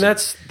know, I mean,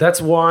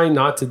 that's why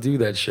not to do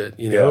that shit,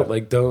 you know? Yeah.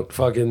 Like, don't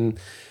fucking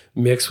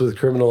mix with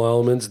criminal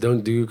elements.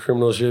 Don't do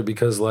criminal shit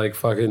because, like,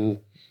 fucking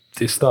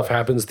this stuff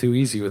happens too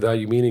easy without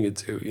you meaning it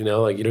to, you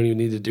know? Like, you don't even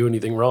need to do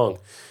anything wrong.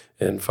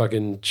 And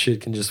fucking shit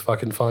can just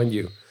fucking find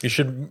you. You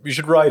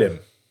should write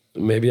him.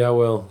 Maybe I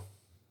will.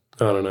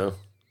 I don't know.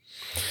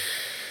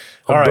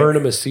 All I'll right. burn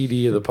him a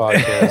CD of the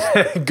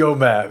podcast. Go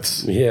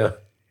Mavs. Yeah.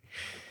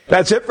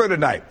 That's it for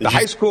tonight. The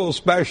high school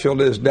special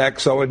is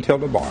next, so until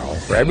tomorrow,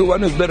 for everyone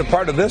who's been a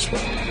part of this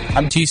one,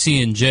 I'm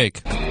TC and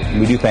Jake.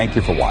 we do thank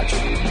you for watching.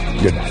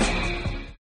 Good night.